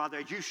asking you, Father,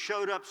 as you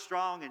showed up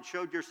strong and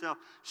showed yourself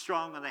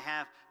strong on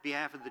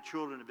behalf of the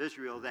children of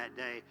Israel that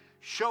day,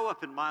 show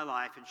up in my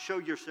life and show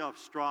yourself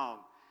strong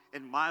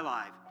in my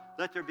life.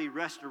 Let there be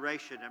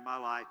restoration in my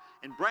life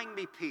and bring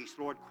me peace,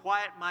 Lord.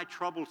 Quiet my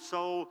troubled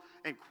soul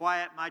and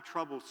quiet my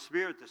troubled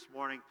spirit this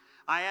morning.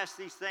 I ask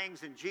these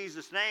things in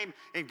Jesus' name.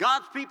 And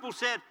God's people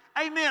said,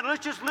 amen.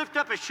 Let's just lift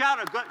up a shout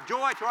of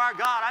joy to our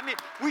God. I mean,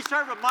 we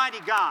serve a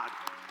mighty God.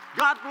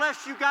 God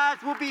bless you guys.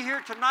 We'll be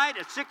here tonight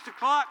at 6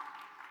 o'clock.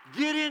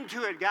 Get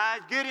into it,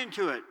 guys. Get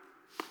into it.